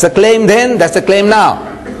 That's the claim then, that's the claim now.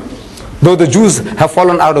 Though the Jews have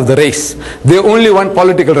fallen out of the race, they only want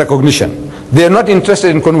political recognition. They are not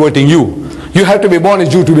interested in converting you. You have to be born a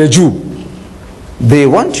Jew to be a Jew. They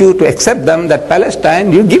want you to accept them, that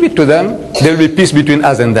Palestine, you give it to them, there will be peace between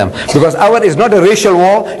us and them. Because our is not a racial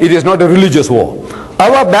war, it is not a religious war.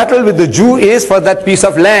 Our battle with the Jew is for that piece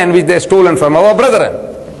of land which they have stolen from our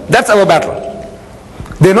brethren. That's our battle.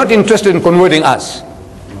 They're not interested in converting us.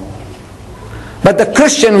 But the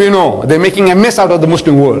Christian, we know, they're making a mess out of the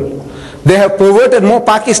Muslim world. They have perverted more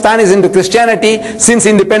Pakistanis into Christianity since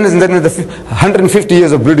independence than in the 150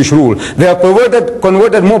 years of British rule. They have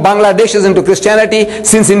converted more Bangladeshis into Christianity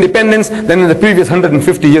since independence than in the previous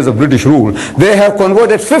 150 years of British rule. They have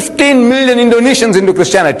converted 15 million Indonesians into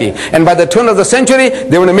Christianity. And by the turn of the century,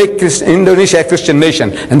 they want to make Indonesia a Christian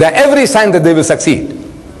nation. And there are every sign that they will succeed.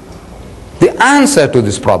 The answer to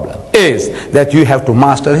this problem is that you have to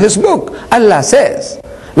master his book. Allah says,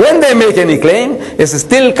 when they make any claim, it's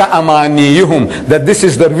still ka'amaniyuhum, that this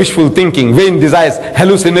is their wishful thinking, vain desires,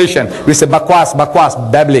 hallucination. We say bakwas,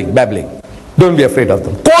 babbling. Don't be afraid of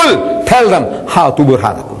them. Qul, tell them, how to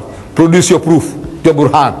burhanakum. Produce your proof, your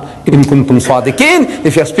burhan. In kuntum sadiqin,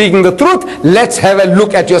 if you're speaking the truth, let's have a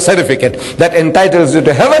look at your certificate that entitles you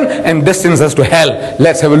to heaven and destines us to hell.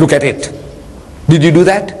 Let's have a look at it. Did you do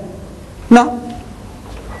that? No.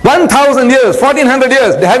 1,000 years, 1,400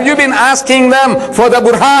 years, have you been asking them for the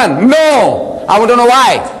Burhan? No. I want to know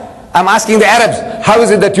why. I'm asking the Arabs, how is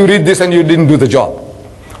it that you read this and you didn't do the job?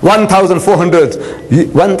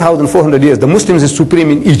 1,400 years, the Muslims is supreme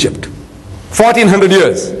in Egypt. 1,400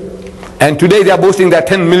 years. And today they are boasting there are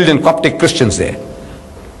 10 million Coptic Christians there.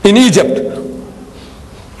 In Egypt,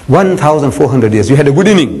 1,400 years, you had a good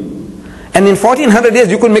inning. And in 1,400 years,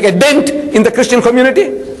 you could make a dent in the Christian community?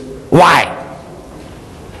 Why?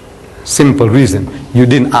 Simple reason, you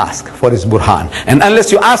didn't ask for his burhan. And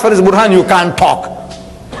unless you ask for his burhan, you can't talk.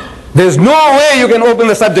 There's no way you can open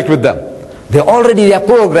the subject with them. They already are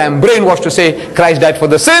programmed, brainwashed to say, Christ died for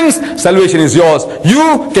the sins, salvation is yours.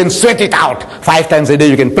 You can sweat it out. 5 times a day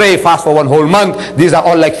you can pray, fast for 1 whole month. These are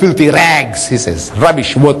all like filthy rags, he says.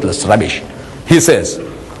 Rubbish, worthless rubbish. He says,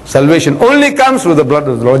 salvation only comes through the blood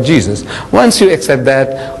of the Lord Jesus. Once you accept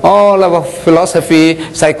that, all our philosophy,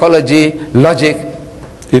 psychology, logic,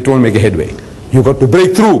 it won't make a headway. You got to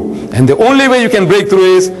break through. And the only way you can break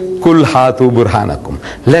through is Kul hatu burhanakum.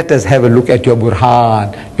 Let us have a look at your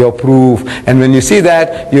burhan, your proof. And when you see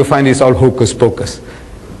that, you find it's all hocus pocus.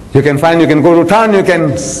 You can go to town, you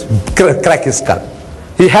can crack his skull.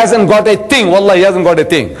 He hasn't got a thing. Wallah, he hasn't got a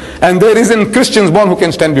thing. And there isn't Christians born who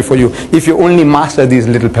can stand before you if you only master these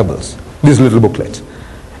little pebbles, these little booklets.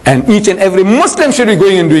 And each and every Muslim should be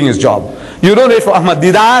going and doing his job. You don't wait for Ahmed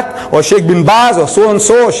deedat or Sheikh bin Baz or so and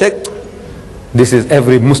so. This is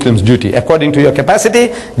every Muslim's duty. According to your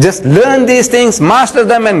capacity, just learn these things, master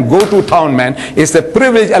them and go to town, man. It's a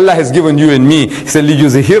privilege Allah has given you and me. He said,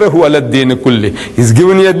 لِيُزْهِرَهُ عَلَى الدِّينِ كُلِّ. He's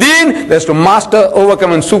given you a deen that's to master,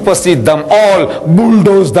 overcome and supersede them all,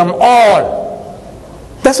 bulldoze them all.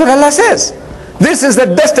 That's what Allah says. This is the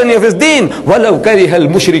destiny of his deen. وَلَوْ كَرِهَ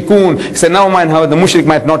الْمُشْرِكُونَ. He said, now mind how the mushrik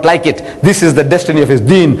might not like it. This is the destiny of his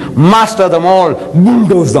deen. Master them all,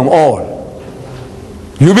 bulldoze them all.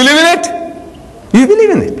 You believe in it? You believe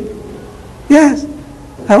in it? Yes.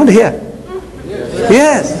 I want to hear.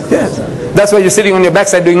 Yes. That's why you're sitting on your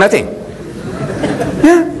backside doing nothing.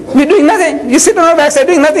 Yeah, we're doing nothing. You sit on our backside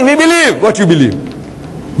doing nothing. We believe what you believe.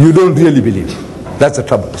 You don't really believe. That's the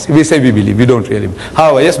trouble. We say we believe, we don't really believe.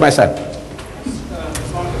 However, yes, my son.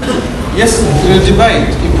 Yes, in a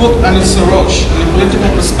debate, he put Anil Sarosh in a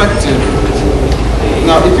political perspective.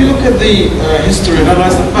 Now, if you look at the history and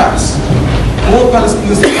analyze the past, more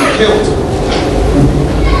Palestinians have been killed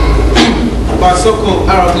by so-called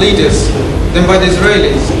Arab leaders than by the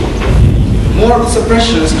Israelis. More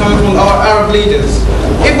suppression is coming from our Arab leaders.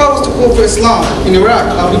 If I was to call for Islam in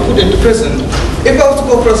Iraq, I'll be put into prison. If I was to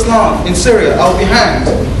call for Islam in Syria, I'll be hanged.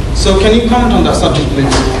 So can you comment on that subject,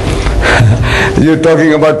 please? You're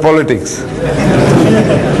talking about politics.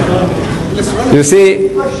 You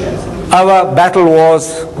see, our battle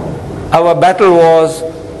was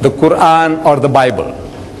the Quran or the Bible.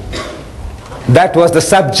 That was the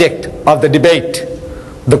subject of the debate,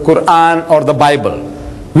 the Quran or the Bible,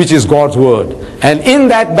 which is God's word. And in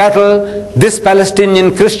that battle, this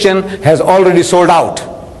Palestinian Christian has already sold out.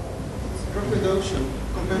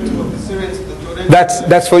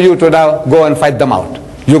 That's for you to now go and fight them out.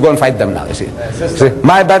 You go and fight them now, you see.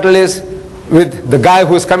 My battle is with the guy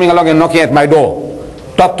who is coming along and knocking at my door.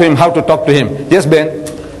 Talk to him, how to talk to him. Yes, Ben?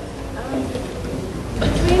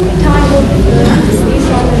 Between the time of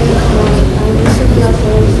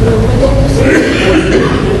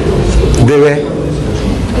They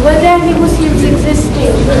were there any Muslims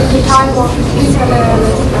existing during the time of Isa and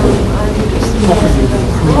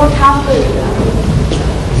what happened?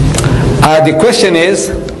 The question is,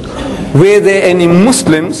 were there any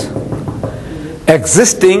Muslims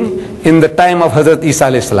existing in the time of Hazrat Isa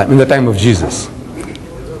alayhi salam, in the time of Jesus?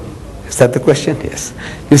 Is that the question? Yes.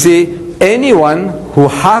 You see, anyone who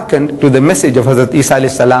hearkened to the message of Hazrat Isa alayhi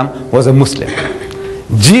salam was a Muslim.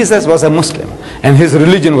 Jesus was a Muslim and his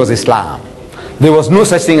religion was Islam. There was no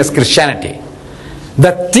such thing as Christianity.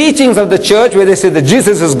 The teachings of the church where they say that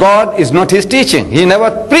Jesus is God is not his teaching. He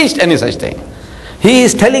never preached any such thing. He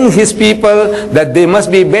is telling his people that they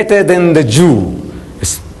must be better than the Jew.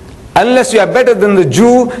 Unless you are better than the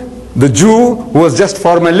Jew who was just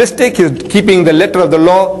formalistic, he's keeping the letter of the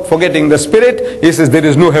law, forgetting the spirit, he says there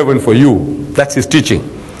is no heaven for you. That's his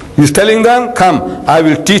teaching. He's telling them, come, I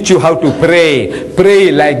will teach you how to pray.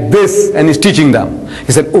 Pray like this. And he's teaching them.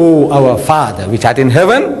 He said, oh, our Father, which art in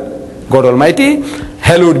heaven, God Almighty,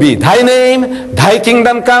 hallowed be thy name, thy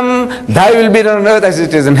kingdom come, thy will be done on earth as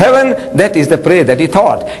it is in heaven. That is the prayer that he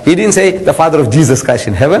taught. He didn't say the Father of Jesus Christ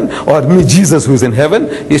in heaven or me, Jesus, who's in heaven.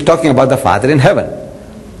 He's talking about the Father in heaven.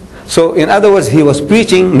 So in other words, he was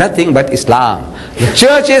preaching nothing but Islam. The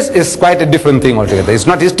churches is quite a different thing altogether. It's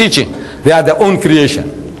not his teaching. They are their own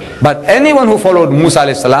creation. But anyone who followed Musa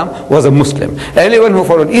alayhi salam was a Muslim. Anyone who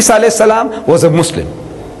followed Isa alayhi salam was a Muslim.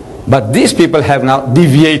 But these people have now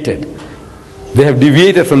deviated. They have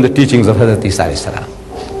deviated from the teachings of Hazrat Isa alayhi salam.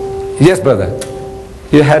 Yes, brother.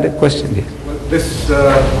 You had a question here. This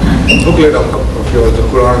booklet of yours, the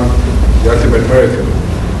Quran, the Ultimate Miracle.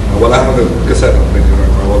 Well, I have a cassette of it.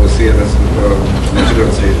 I always see it as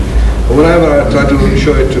children see it. But whenever I try to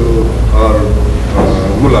show it to our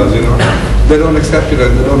mullahs, they don't accept it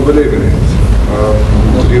and they don't believe in it.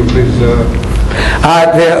 Could you please...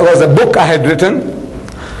 There was a book I had written,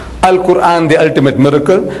 Al-Quran, the Ultimate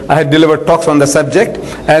Miracle. I had delivered talks on the subject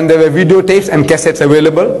and there were videotapes and cassettes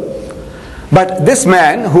available. But this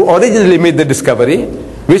man who originally made the discovery,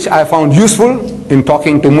 which I found useful in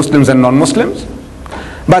talking to Muslims and non-Muslims,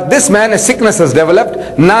 but this man, a sickness has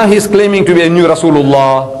developed. Now he is claiming to be a new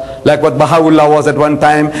Rasulullah, like what Baha'u'llah was at one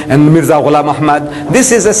time, and Mirza Ghulam Ahmad.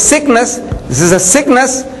 This is a sickness. This is a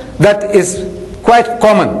sickness that is quite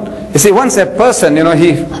common. You see, once a person,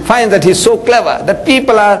 he finds that he's so clever that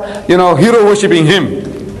people are, hero worshipping him,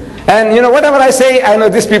 and whatever I say, I know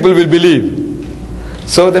these people will believe.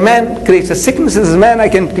 So the man creates a sickness. This man, I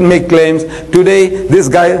can make claims. Today, this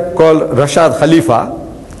guy called Rashad Khalifa,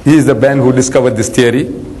 he is the man who discovered this theory,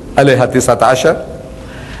 alayhi tisat ashar.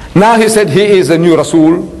 Now he said he is a new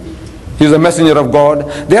Rasul, he is a messenger of God.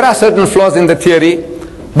 There are certain flaws in the theory,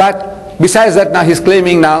 but besides that, now he's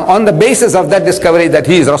claiming now on the basis of that discovery that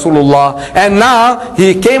he is Rasulullah. And now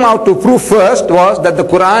he came out to prove first was that the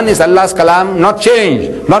Quran is Allah's kalam, not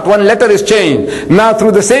changed. Not one letter is changed. Now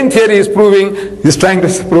through the same theory he's trying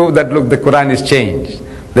to prove that look, the Quran is changed.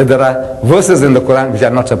 That there are verses in the Quran which are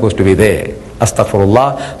not supposed to be there.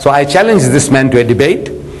 Astaghfirullah. So I challenged this man to a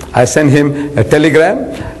debate. I sent him a telegram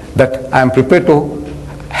that I am prepared to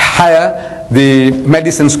hire the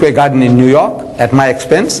Madison Square Garden in New York at my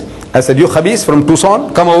expense. I said, you Khabis from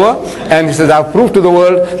Tucson, come over. And he says, I've proved to the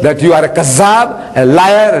world that you are a kazzab, a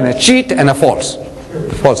liar, and a cheat, and a false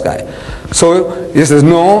guy. So he says,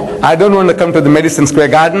 no, I don't want to come to the Madison Square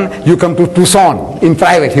Garden. You come to Tucson. In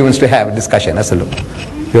private, he wants to have a discussion. I said, look,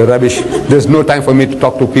 you're rubbish. There's no time for me to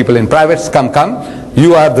talk to people in private. Come.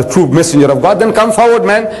 You are the true messenger of God. Then come forward,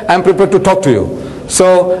 man. I'm prepared to talk to you.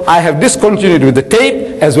 So I have discontinued with the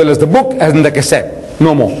tape as well as the book as in the cassette.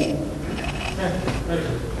 No more. Are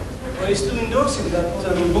you still endorsing that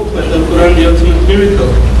booklet, the Quran, the Ultimate Miracle?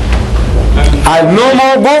 I have no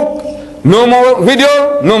more book, no more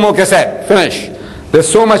video, no more cassette. Finish. There's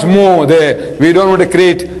so much more there. We don't want to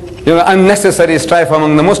create unnecessary strife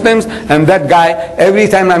among the Muslims. And that guy, every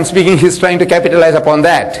time I'm speaking, he's trying to capitalize upon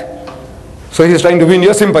that. So he's trying to win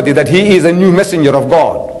your sympathy that he is a new messenger of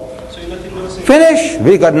God. Finish.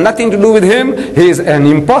 We got nothing to do with him. He is an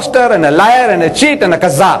impostor and a liar and a cheat and a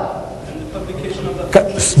kazzab.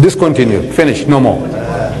 Discontinue. Finish. No more.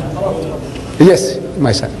 Yes,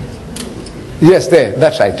 my son. Yes, there.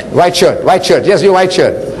 That's right. White shirt. White shirt. Yes, your white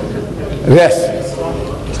shirt. Yes.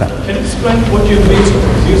 Can you explain what your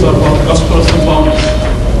views are about the Gospel of St. Barnabas?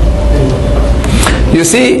 You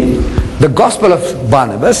see, the Gospel of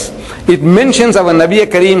Barnabas, it mentions our Nabi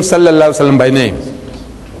Kareem sallallahu alaihi wasallam by name.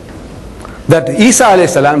 That Isa alayhi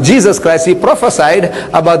salam, Jesus Christ, he prophesied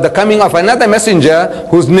about the coming of another messenger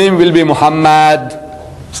whose name will be Muhammad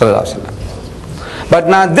sallallahu alaihi wasallam. But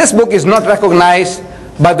now this book is not recognized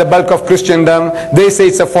by the bulk of Christendom. They say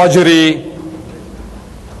it's a forgery.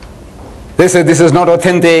 They say this is not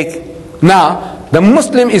authentic. Now, the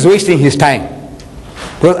Muslim is wasting his time.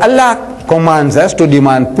 Because Allah commands us to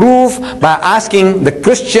demand proof by asking the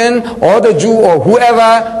Christian or the Jew or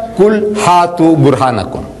whoever, Kul hatu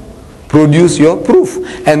burhanakum. Produce your proof.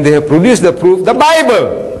 And they have produced the proof, the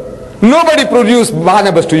Bible. Nobody produced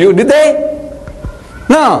Barnabas to you, did they?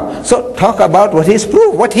 No. So talk about what he's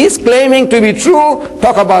proved. What he's claiming to be true,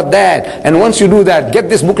 talk about that. And once you do that, get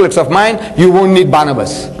these booklets of mine, you won't need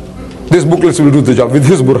Barnabas. These booklets will do the job with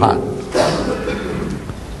his burhan.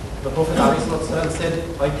 The Prophet ﷺ said,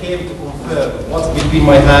 I came to confirm what's between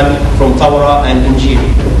my hand from Torah and Injil.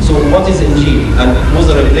 So what is Injil? And was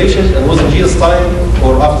the revelation, and was it Jesus' time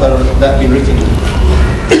or after that been written?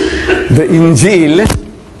 The Injil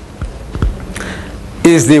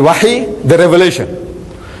is the wahi, the revelation,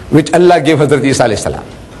 which Allah gave Hazrat Isa alayhi salam.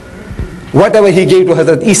 Whatever he gave to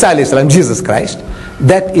Hazrat Isa alayhi salam, Jesus Christ,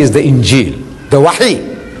 that is the Injil, the wahi.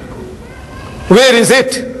 Where is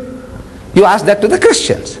it? You ask that to the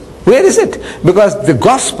Christians. Where is it? Because the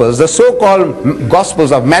Gospels, the so-called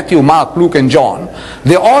Gospels of Matthew, Mark, Luke and John,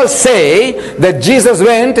 they all say that Jesus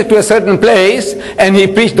went to a certain place and he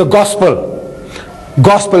preached the Gospel.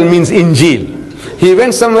 Gospel means Injil. He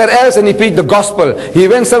went somewhere else and he preached the Gospel. He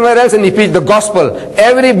went somewhere else and he preached the Gospel.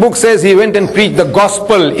 Every book says he went and preached the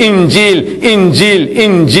Gospel. Injil, Injil,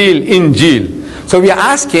 Injil, Injil. So we are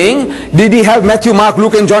asking, did he have Matthew, Mark,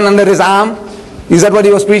 Luke and John under his arm? Is that what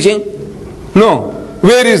he was preaching? No.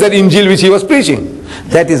 Where is that Injil which he was preaching?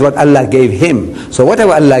 That is what Allah gave him. So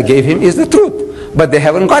whatever Allah gave him is the truth. But they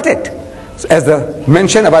haven't got it. So as the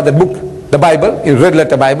mention about the book, the Bible, in red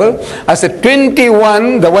letter Bible, I said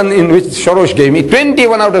 21, the one in which Shorosh gave me,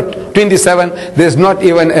 21 out of 27, there's not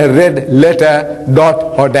even a red letter,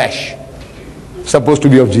 dot or dash. Supposed to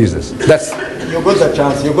be of Jesus. That's... You got a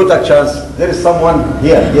chance, you got a chance. There is someone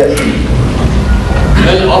here, yes.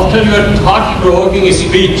 Well, after your thought-provoking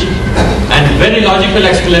speech and very logical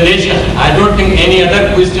explanation, I don't think any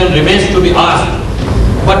other question remains to be asked.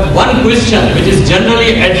 But one question which is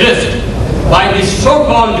generally addressed by the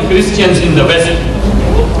so-called Christians in the West,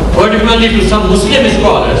 particularly to some Muslim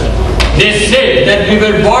scholars, they say that we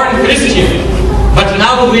were born Christian, but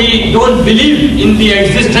now we don't believe in the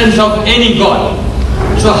existence of any God.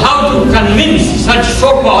 So how to convince such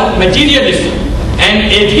so-called materialists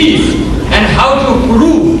and atheists, and how to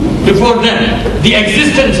prove before them the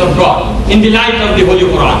existence of God in the light of the Holy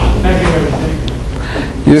Quran?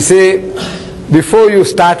 You see, before you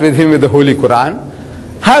start with him with the Holy Quran,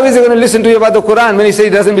 how is he going to listen to you about the Quran when he says he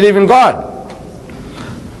doesn't believe in God?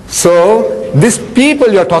 So, these people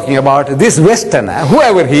you're talking about, this Westerner,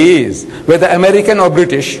 whoever he is, whether American or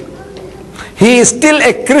British, he is still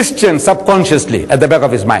a Christian subconsciously at the back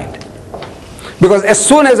of his mind. Because as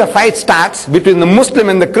soon as a fight starts between the Muslim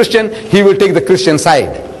and the Christian, he will take the Christian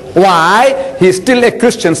side. Why? He is still a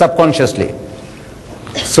Christian subconsciously.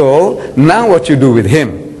 So, now what you do with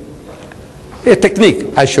him, a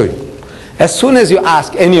technique, I'll show you. As soon as you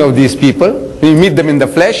ask any of these people, when you meet them in the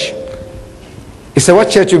flesh, you say, what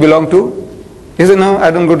church you belong to? He said, no, I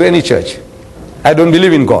don't go to any church. I don't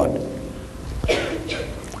believe in God.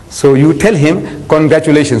 So you tell him,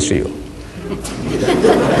 congratulations to you.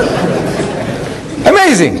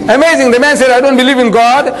 Amazing, amazing. The man said, I don't believe in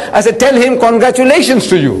God. I said, tell him congratulations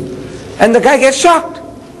to you. And the guy gets shocked.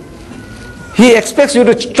 He expects you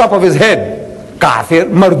to chop off his head. Kafir,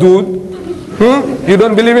 mardud. You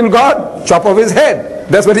don't believe in God? Chop off his head.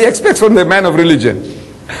 That's what he expects from the man of religion.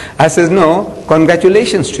 I says, no,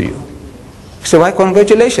 congratulations to you. He said, why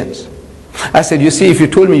congratulations? I said, you see, if you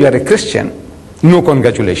told me you are a Christian, no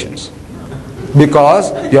congratulations.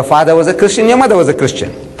 Because your father was a Christian, your mother was a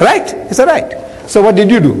Christian. Right? He said, right. So what did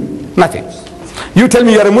you do? Nothing. You tell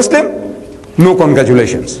me you are a Muslim, no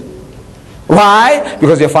congratulations. Why?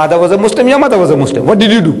 Because your father was a Muslim, your mother was a Muslim. What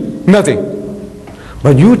did you do? Nothing.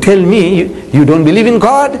 But you tell me you don't believe in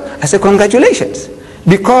God, I say congratulations.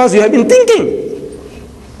 Because you have been thinking.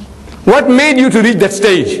 What made you to reach that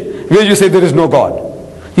stage where you say there is no God?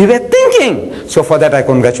 You were thinking. So for that I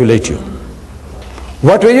congratulate you.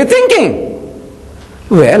 What were you thinking?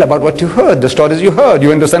 Well, about what you heard, the stories you heard. You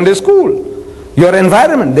went to Sunday school. Your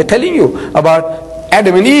environment, they're telling you about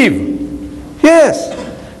Adam and Eve. Yes.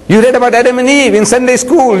 You read about Adam and Eve in Sunday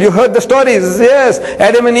school. You heard the stories. Yes,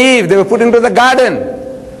 Adam and Eve, they were put into the garden.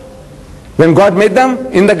 When God made them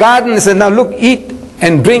in the garden, He said, now look, eat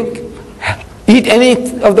and drink. Eat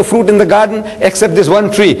any of the fruit in the garden except this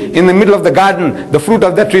one tree. In the middle of the garden, the fruit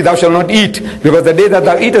of that tree thou shalt not eat, because the day that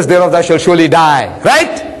thou eatest thereof thou shalt surely die.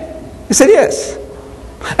 Right? He said, yes.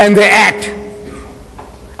 And they ate.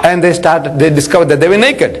 And they discovered that they were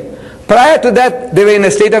naked. Prior to that, they were in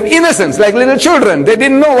a state of innocence, like little children. They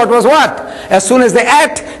didn't know what was what. As soon as they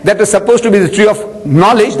ate, that was supposed to be the tree of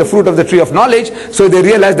knowledge, the fruit of the tree of knowledge, so they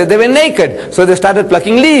realized that they were naked. So they started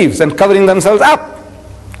plucking leaves and covering themselves up.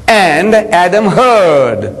 And Adam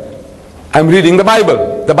heard. I'm reading the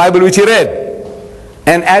Bible which he read.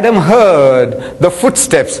 And Adam heard the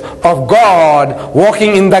footsteps of God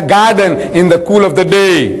walking in the garden in the cool of the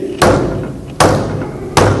day.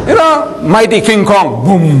 You know, mighty King Kong,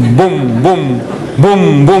 boom, boom, boom,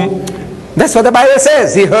 boom, boom. That's what the Bible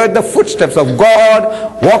says. He heard the footsteps of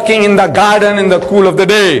God walking in the garden in the cool of the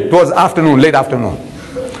day. It was afternoon, late afternoon.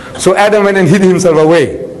 So Adam went and hid himself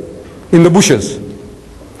away in the bushes.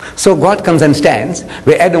 So God comes and stands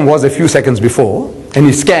where Adam was a few seconds before, and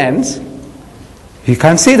he scans. He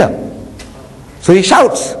can't see them. So he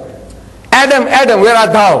shouts, Adam, Adam, where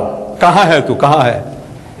art thou? Kahan hai tu, kahan hai?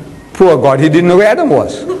 Poor God, he didn't know where Adam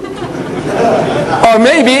was. Or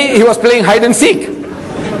maybe he was playing hide and seek.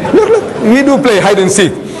 Look, we do play hide and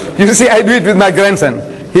seek. You see, I do it with my grandson.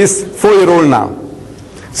 He's 4-year-old now.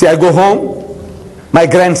 See, I go home, my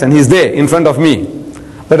grandson, he's there in front of me.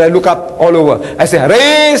 But I look up all over. I say,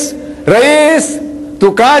 Rais, Rais,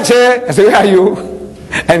 tu kahan hai? I say, where are you?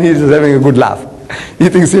 And he's just having a good laugh. He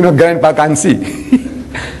thinks, grandpa can't see.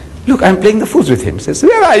 Look, I'm playing the fools with him. He says,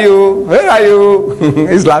 where are you? Where are you?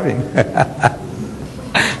 He's laughing.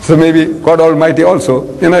 So maybe God Almighty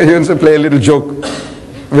also, he wants to play a little joke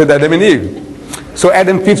with Adam and Eve. So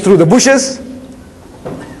Adam peeps through the bushes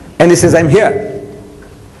and he says, I'm here.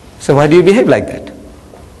 So why do you behave like that?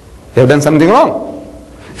 You have done something wrong.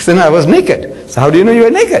 He said, no, I was naked. So how do you know you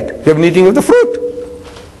were naked? You have been eating of the fruit.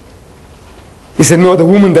 He said, no, the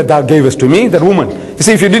woman that thou gavest to me, that woman. You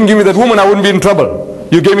see, if you didn't give me that woman, I wouldn't be in trouble.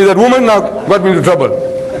 You gave me that woman, now got me into trouble.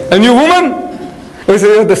 And you woman? He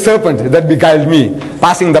said, the serpent that beguiled me,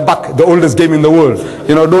 passing the buck, the oldest game in the world.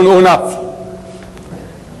 Don't own up.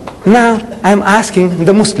 Now, I'm asking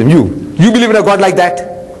the Muslim, you believe in a God like that?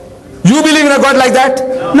 You believe in a God like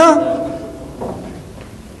that? No.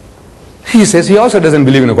 He says he also doesn't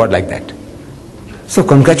believe in a God like that. So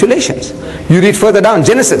congratulations. You read further down,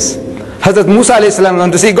 Genesis. Hazrat Musa alayhi salam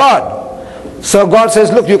went to see God. So God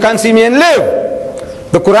says, look, you can't see me and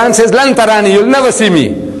live. The Quran says, Lan tarani, you'll never see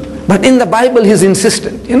me. But in the Bible, he's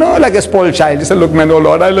insistent. Like a spoiled child. He said, look, man, oh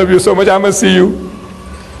Lord, I love you so much, I must see you.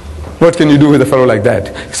 What can you do with a fellow like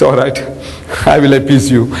that? He said, all right, I will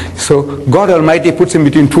appease you. So God Almighty puts him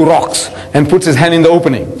between two rocks and puts his hand in the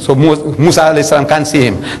opening. So Musa alayhi salam can't see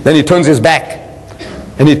him. Then he turns his back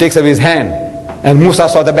and he takes away his hand. And Musa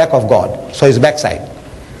saw the back of God, saw his backside.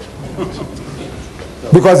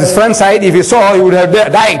 Because his front side, if he saw, he would have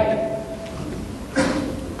died.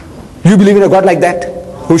 You believe in a God like that?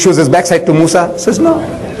 Who shows his backside to Musa? Says no.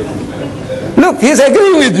 Look, he's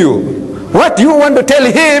agreeing with you. What you want to tell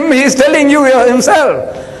him, he's telling you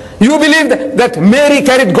himself. You believe that Mary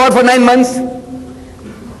carried God for 9 months?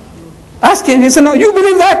 Ask him. He said, no, you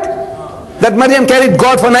believe that? That Maryam carried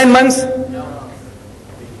God for 9 months?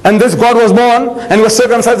 And this God was born and was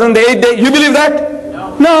circumcised on the 8th day. You believe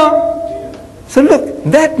that? No. So look,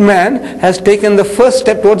 that man has taken the first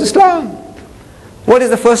step towards Islam. What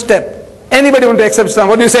is the first step? Anybody want to accept Islam?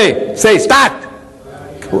 What do you say? Say, start.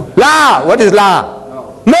 La. What is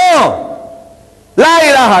la? No. La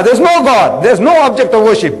ilaha. There's no God. There's no object of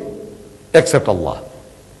worship except Allah.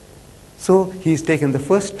 So he's taken the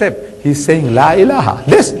first step. He's saying la ilaha.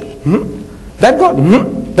 This. That God.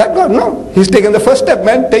 That God. No. He's taken the first step,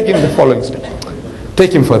 man. Take him the following step.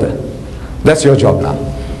 Take him further. That's your job now.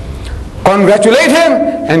 congratulate him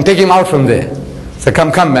and take him out from there. Say,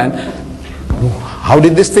 come, man. How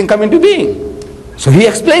did this thing come into being? So he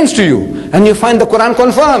explains to you, and you find the Quran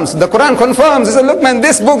confirms. The Quran confirms. He says, look man,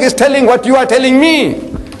 this book is telling what you are telling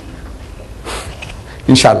me.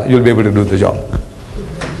 Inshallah, you'll be able to do the job.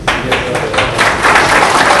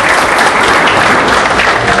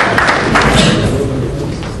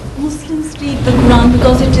 Muslims read the Quran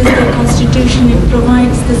because it is their constitution. It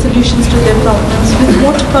provides the solutions to their problems. With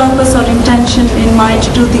what purpose or intention in mind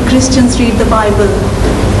do the Christians read the Bible?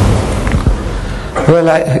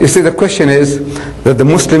 Well, you see, the question is that the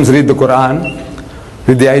Muslims read the Quran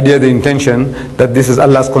with the idea, the intention that this is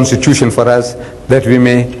Allah's constitution for us, that we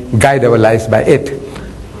may guide our lives by it.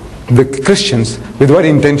 The Christians, with what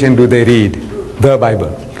intention do they read the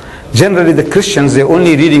Bible? Generally, the Christians, they're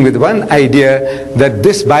only reading with one idea, that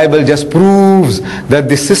this Bible just proves that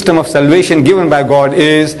the system of salvation given by God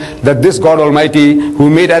is that this God Almighty who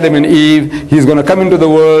made Adam and Eve, He's going to come into the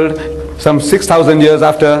world some 6,000 years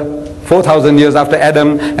after 4,000 years after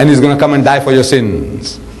Adam, and He's going to come and die for your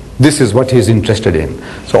sins. This is what He's interested in.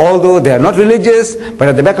 So although they are not religious, but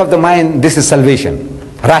at the back of the mind, this is salvation.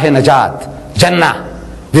 Rah-e-Najat, Jannah.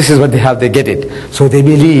 This is what they have, they get it. So they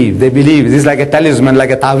believe. This is like a talisman, like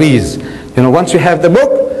a taweez. Once you have the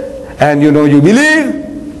book, and you believe,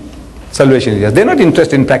 salvation is yours. They're not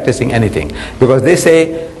interested in practicing anything, because they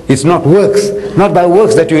say it's not works, not by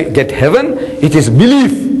works that you get heaven, it is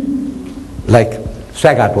belief. Like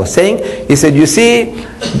Swaggart was saying, he said, you see,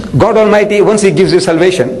 God Almighty, once He gives you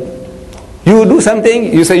salvation, you do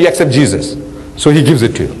something, you say you accept Jesus, so He gives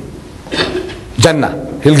it to you.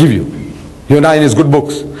 Jannah, He'll give you. You're now in His good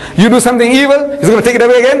books. You do something evil, He's going to take it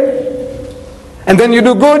away again. And then you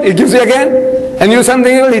do good, He gives you again. And you do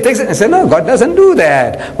something evil, He takes it. I said, no, God doesn't do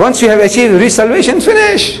that. Once you have achieved, reached salvation,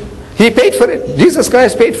 finish. He paid for it. Jesus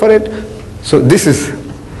Christ paid for it. So this is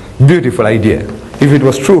beautiful idea. If it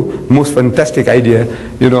was true, most fantastic idea,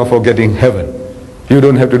 for getting heaven. You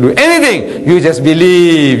don't have to do anything. You just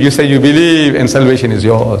believe. You say you believe and salvation is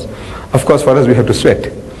yours. Of course, for us, we have to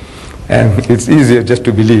sweat. And it's easier just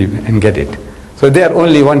to believe and get it. So they are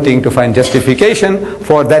only wanting to find justification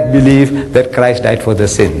for that belief that Christ died for their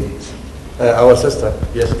sins. Our sister,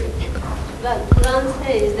 yes. Well, Quran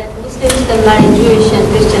says that Muslims can marry Jewish and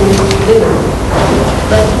Christian women.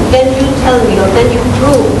 But can you tell me, or can you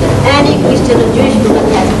prove that any Christian or Jewish woman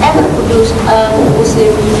has ever produced a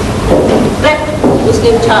correct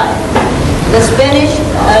Muslim child? The Spanish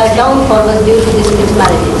downfall was due to these mixed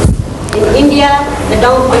marriages. In India, the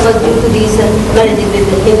downfall was due to these marriages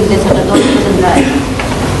with the Hindus, etc. Those wasn't right.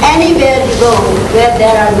 Anywhere you go where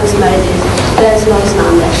there are mixed marriages, there is no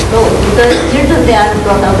Islam there. No, because children, they are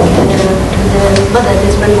brought up with the mother.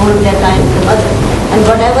 They spend more of their time with the mother. And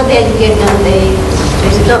whatever they educate them, they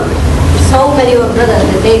raise it up. So many of our brothers,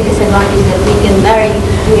 they take this advantage that we can marry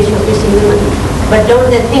Jewish or Christian women. But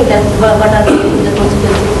don't they think that what are the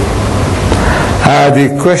consequences?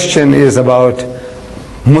 The question is about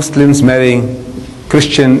Muslims marrying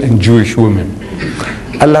Christian and Jewish women.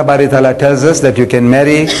 Allah Bari Ta'ala tells us that you can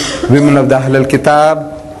marry women of the Ahlul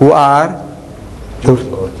Kitab who are,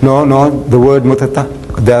 the word mutata,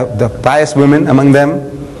 the pious women among them,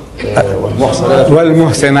 wal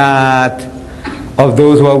muhsinat, of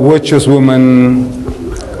those who are virtuous women.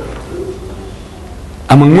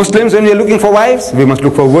 Among Muslims, when we are looking for wives, we must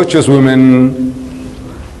look for virtuous women.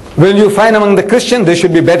 When you find among the Christians, they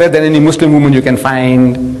should be better than any Muslim woman you can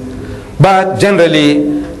find. But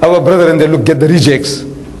generally, our brethren, they get the rejects.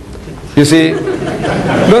 You see,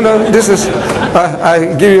 this is,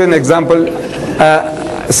 I give you an example.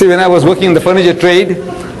 See, when I was working in the furniture trade,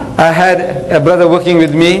 I had a brother working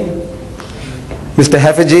with me, Mr.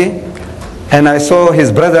 Hafiji, and I saw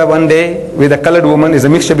his brother one day with a colored woman. It's a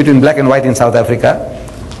mixture between black and white in South Africa.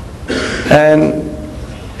 And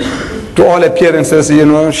to all appearances,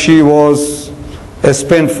 she was a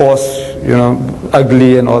spent force,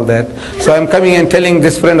 ugly and all that. So I'm coming and telling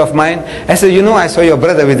this friend of mine, I said, I saw your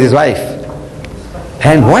brother with his wife.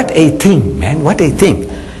 And what a thing, man, what a thing.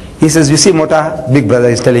 He says, you see, Mota, big brother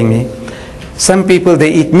is telling me, some people,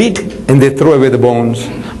 they eat meat and they throw away the bones.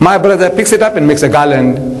 My brother picks it up and makes a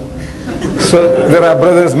garland. So there are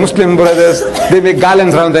brothers, Muslim brothers, they make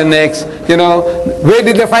garlands around their necks. Where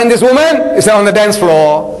did they find this woman? It's on the dance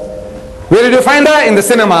floor. Where did you find her? In the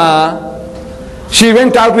cinema. She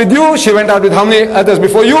went out with you. She went out with how many others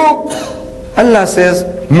before you? Allah says,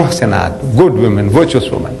 muhsinat, good women, virtuous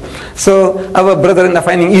women. So our brethren are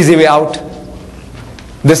finding easy way out.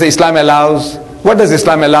 They say Islam allows. What does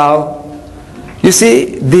Islam allow? You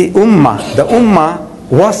see, the ummah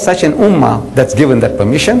was such an ummah that's given that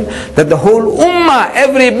permission, that the whole ummah,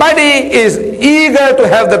 everybody is eager to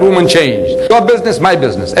have that woman changed. Your business, my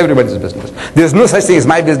business, everybody's business. There's no such thing as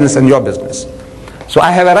my business and your business. So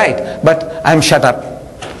I have a right, but I'm shut up.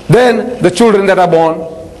 Then the children that are born,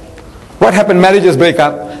 what happened? Marriages break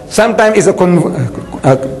up. Sometimes it's a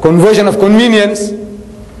conversion of convenience.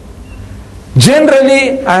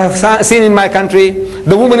 Generally, I have seen in my country,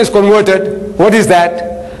 the woman is converted. What is that?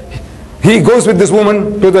 He goes with this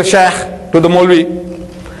woman to the sheikh, to the Maulvi,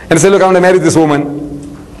 and says, look, I want to marry this woman.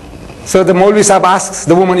 So the Maulvi Sahib asks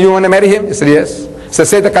the woman, you want to marry him? He said, yes. So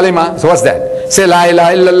say the kalima. So what's that? Say la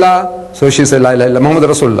ilaha illallah. So she said, la ilaha illallah, Muhammad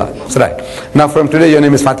Rasulullah. That's right. Now from today your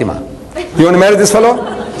name is Fatima. You want to marry this fellow?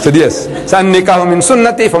 He said, yes. So an-nikahu min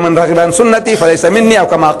sunnati, faman raghiba an sunnati, falaysa minni, aw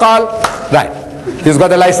kama qal. Right. He's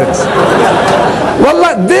got a license.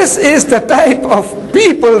 Wallah, this is the type of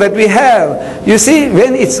people that we have. You see,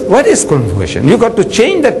 when what is conversion? You got to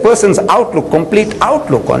change that person's outlook, complete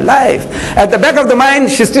outlook on life. At the back of the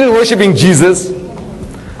mind, she's still worshipping Jesus.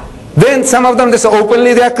 Then some of them, they say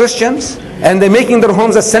openly they are Christians, and they're making their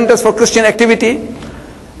homes as centers for Christian activity.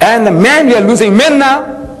 And the man, we are losing men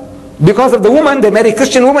now. Because of the woman, they marry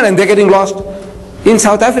Christian women and they're getting lost. In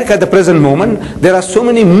South Africa at the present moment, there are so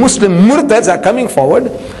many Muslim murtads are coming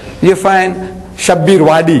forward. You find Shabbir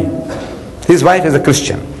Wadi, his wife is a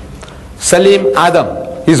Christian. Salim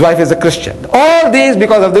Adam, his wife is a Christian. All these,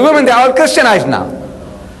 because of the women, they are all Christianized now.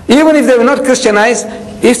 Even if they were not Christianized,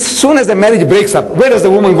 as soon as the marriage breaks up, where does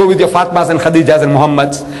the woman go with your Fatmas and Khadijas and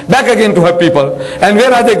Muhammads? Back again to her people. And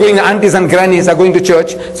where are they going? Aunties and grannies are going to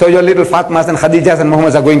church. So your little Fatmas and Khadijas and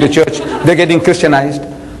Muhammads are going to church. They're getting Christianized.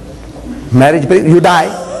 Marriage break, you die.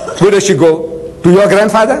 Where does she go? To your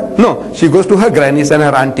grandfather? No, she goes to her grannies and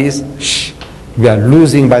her aunties. Shh. We are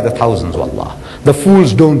losing by the thousands, wallah. The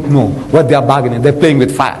fools don't know what they are bargaining. They're playing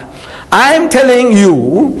with fire. I am telling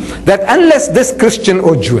you that unless this Christian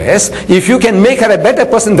or Jewess, if you can make her a better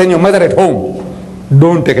person than your mother at home,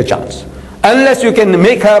 don't take a chance. Unless you can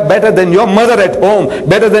make her better than your mother at home,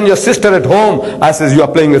 better than your sister at home, I says you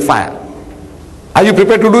are playing with fire. Are you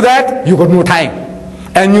prepared to do that? You got no time.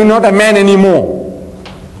 And you're not a man anymore.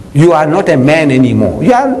 You are not a man anymore.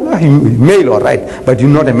 You are male, all right, but you're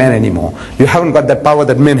not a man anymore. You haven't got that power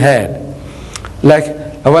that men had. Like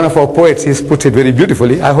one of our poets, he's put it very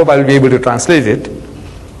beautifully. I hope I'll be able to translate it.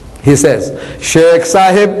 He says, Sheikh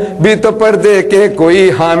Sahib bhi to parde ke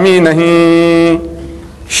koi hami nahi.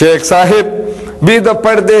 Sheikh Sahib bhi to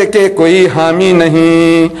parde ke koi hami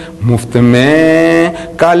nahi. Muft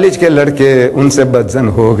mein college ke ladke unse badzan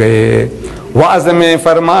ho gaye. Was में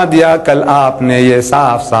फरमा दिया कल आपने ये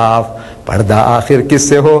साफ साफ पर्दा आखिर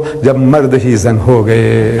किससे हो जब मर्द ही जन हो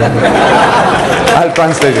गए. I'll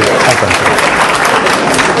translate it.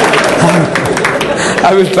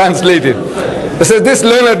 I will translate it. So this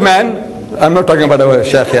learned man, I'm not talking about our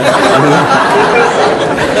sheikh here.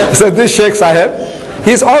 So this Sheikh Sahib,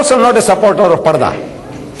 he's also not a supporter of parda.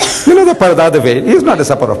 You know the parda, the veil. He's not a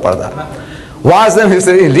supporter of parda. He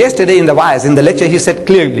said, yesterday in the wise, in the lecture, he said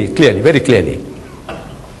clearly, very clearly.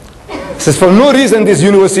 He says, for no reason these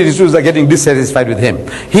university students are getting dissatisfied with him.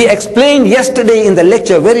 He explained yesterday in the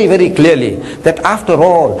lecture very, very clearly that after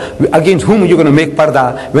all, against whom are you going to make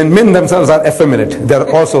parda when men themselves are effeminate? They are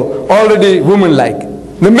also already woman-like.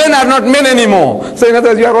 The men are not men anymore. So in other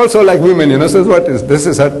words, you are also like women, you know. So this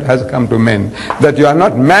has come to men, that you are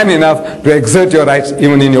not man enough to exert your rights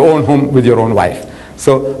even in your own home with your own wife.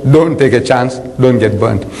 So don't take a chance, don't get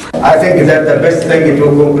burnt. I think that the best thing to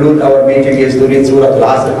conclude our meeting is to read Surah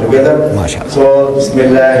Al-Asr together. MashaAllah. So,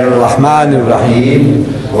 Bismillahirrahmanirrahim.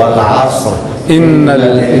 Wal-Asr.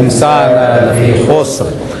 Innal insana lafi khusr.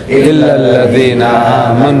 Illa alladhina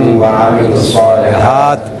amanu wa amilu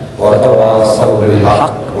salihat. Wa tawasaw bil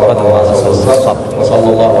haqq wa tawasaw bis sabr. Wa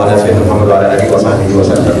sallallahu ala sayyidina Muhammad wa ala alihi wa sahbihi wa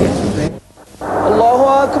sallam.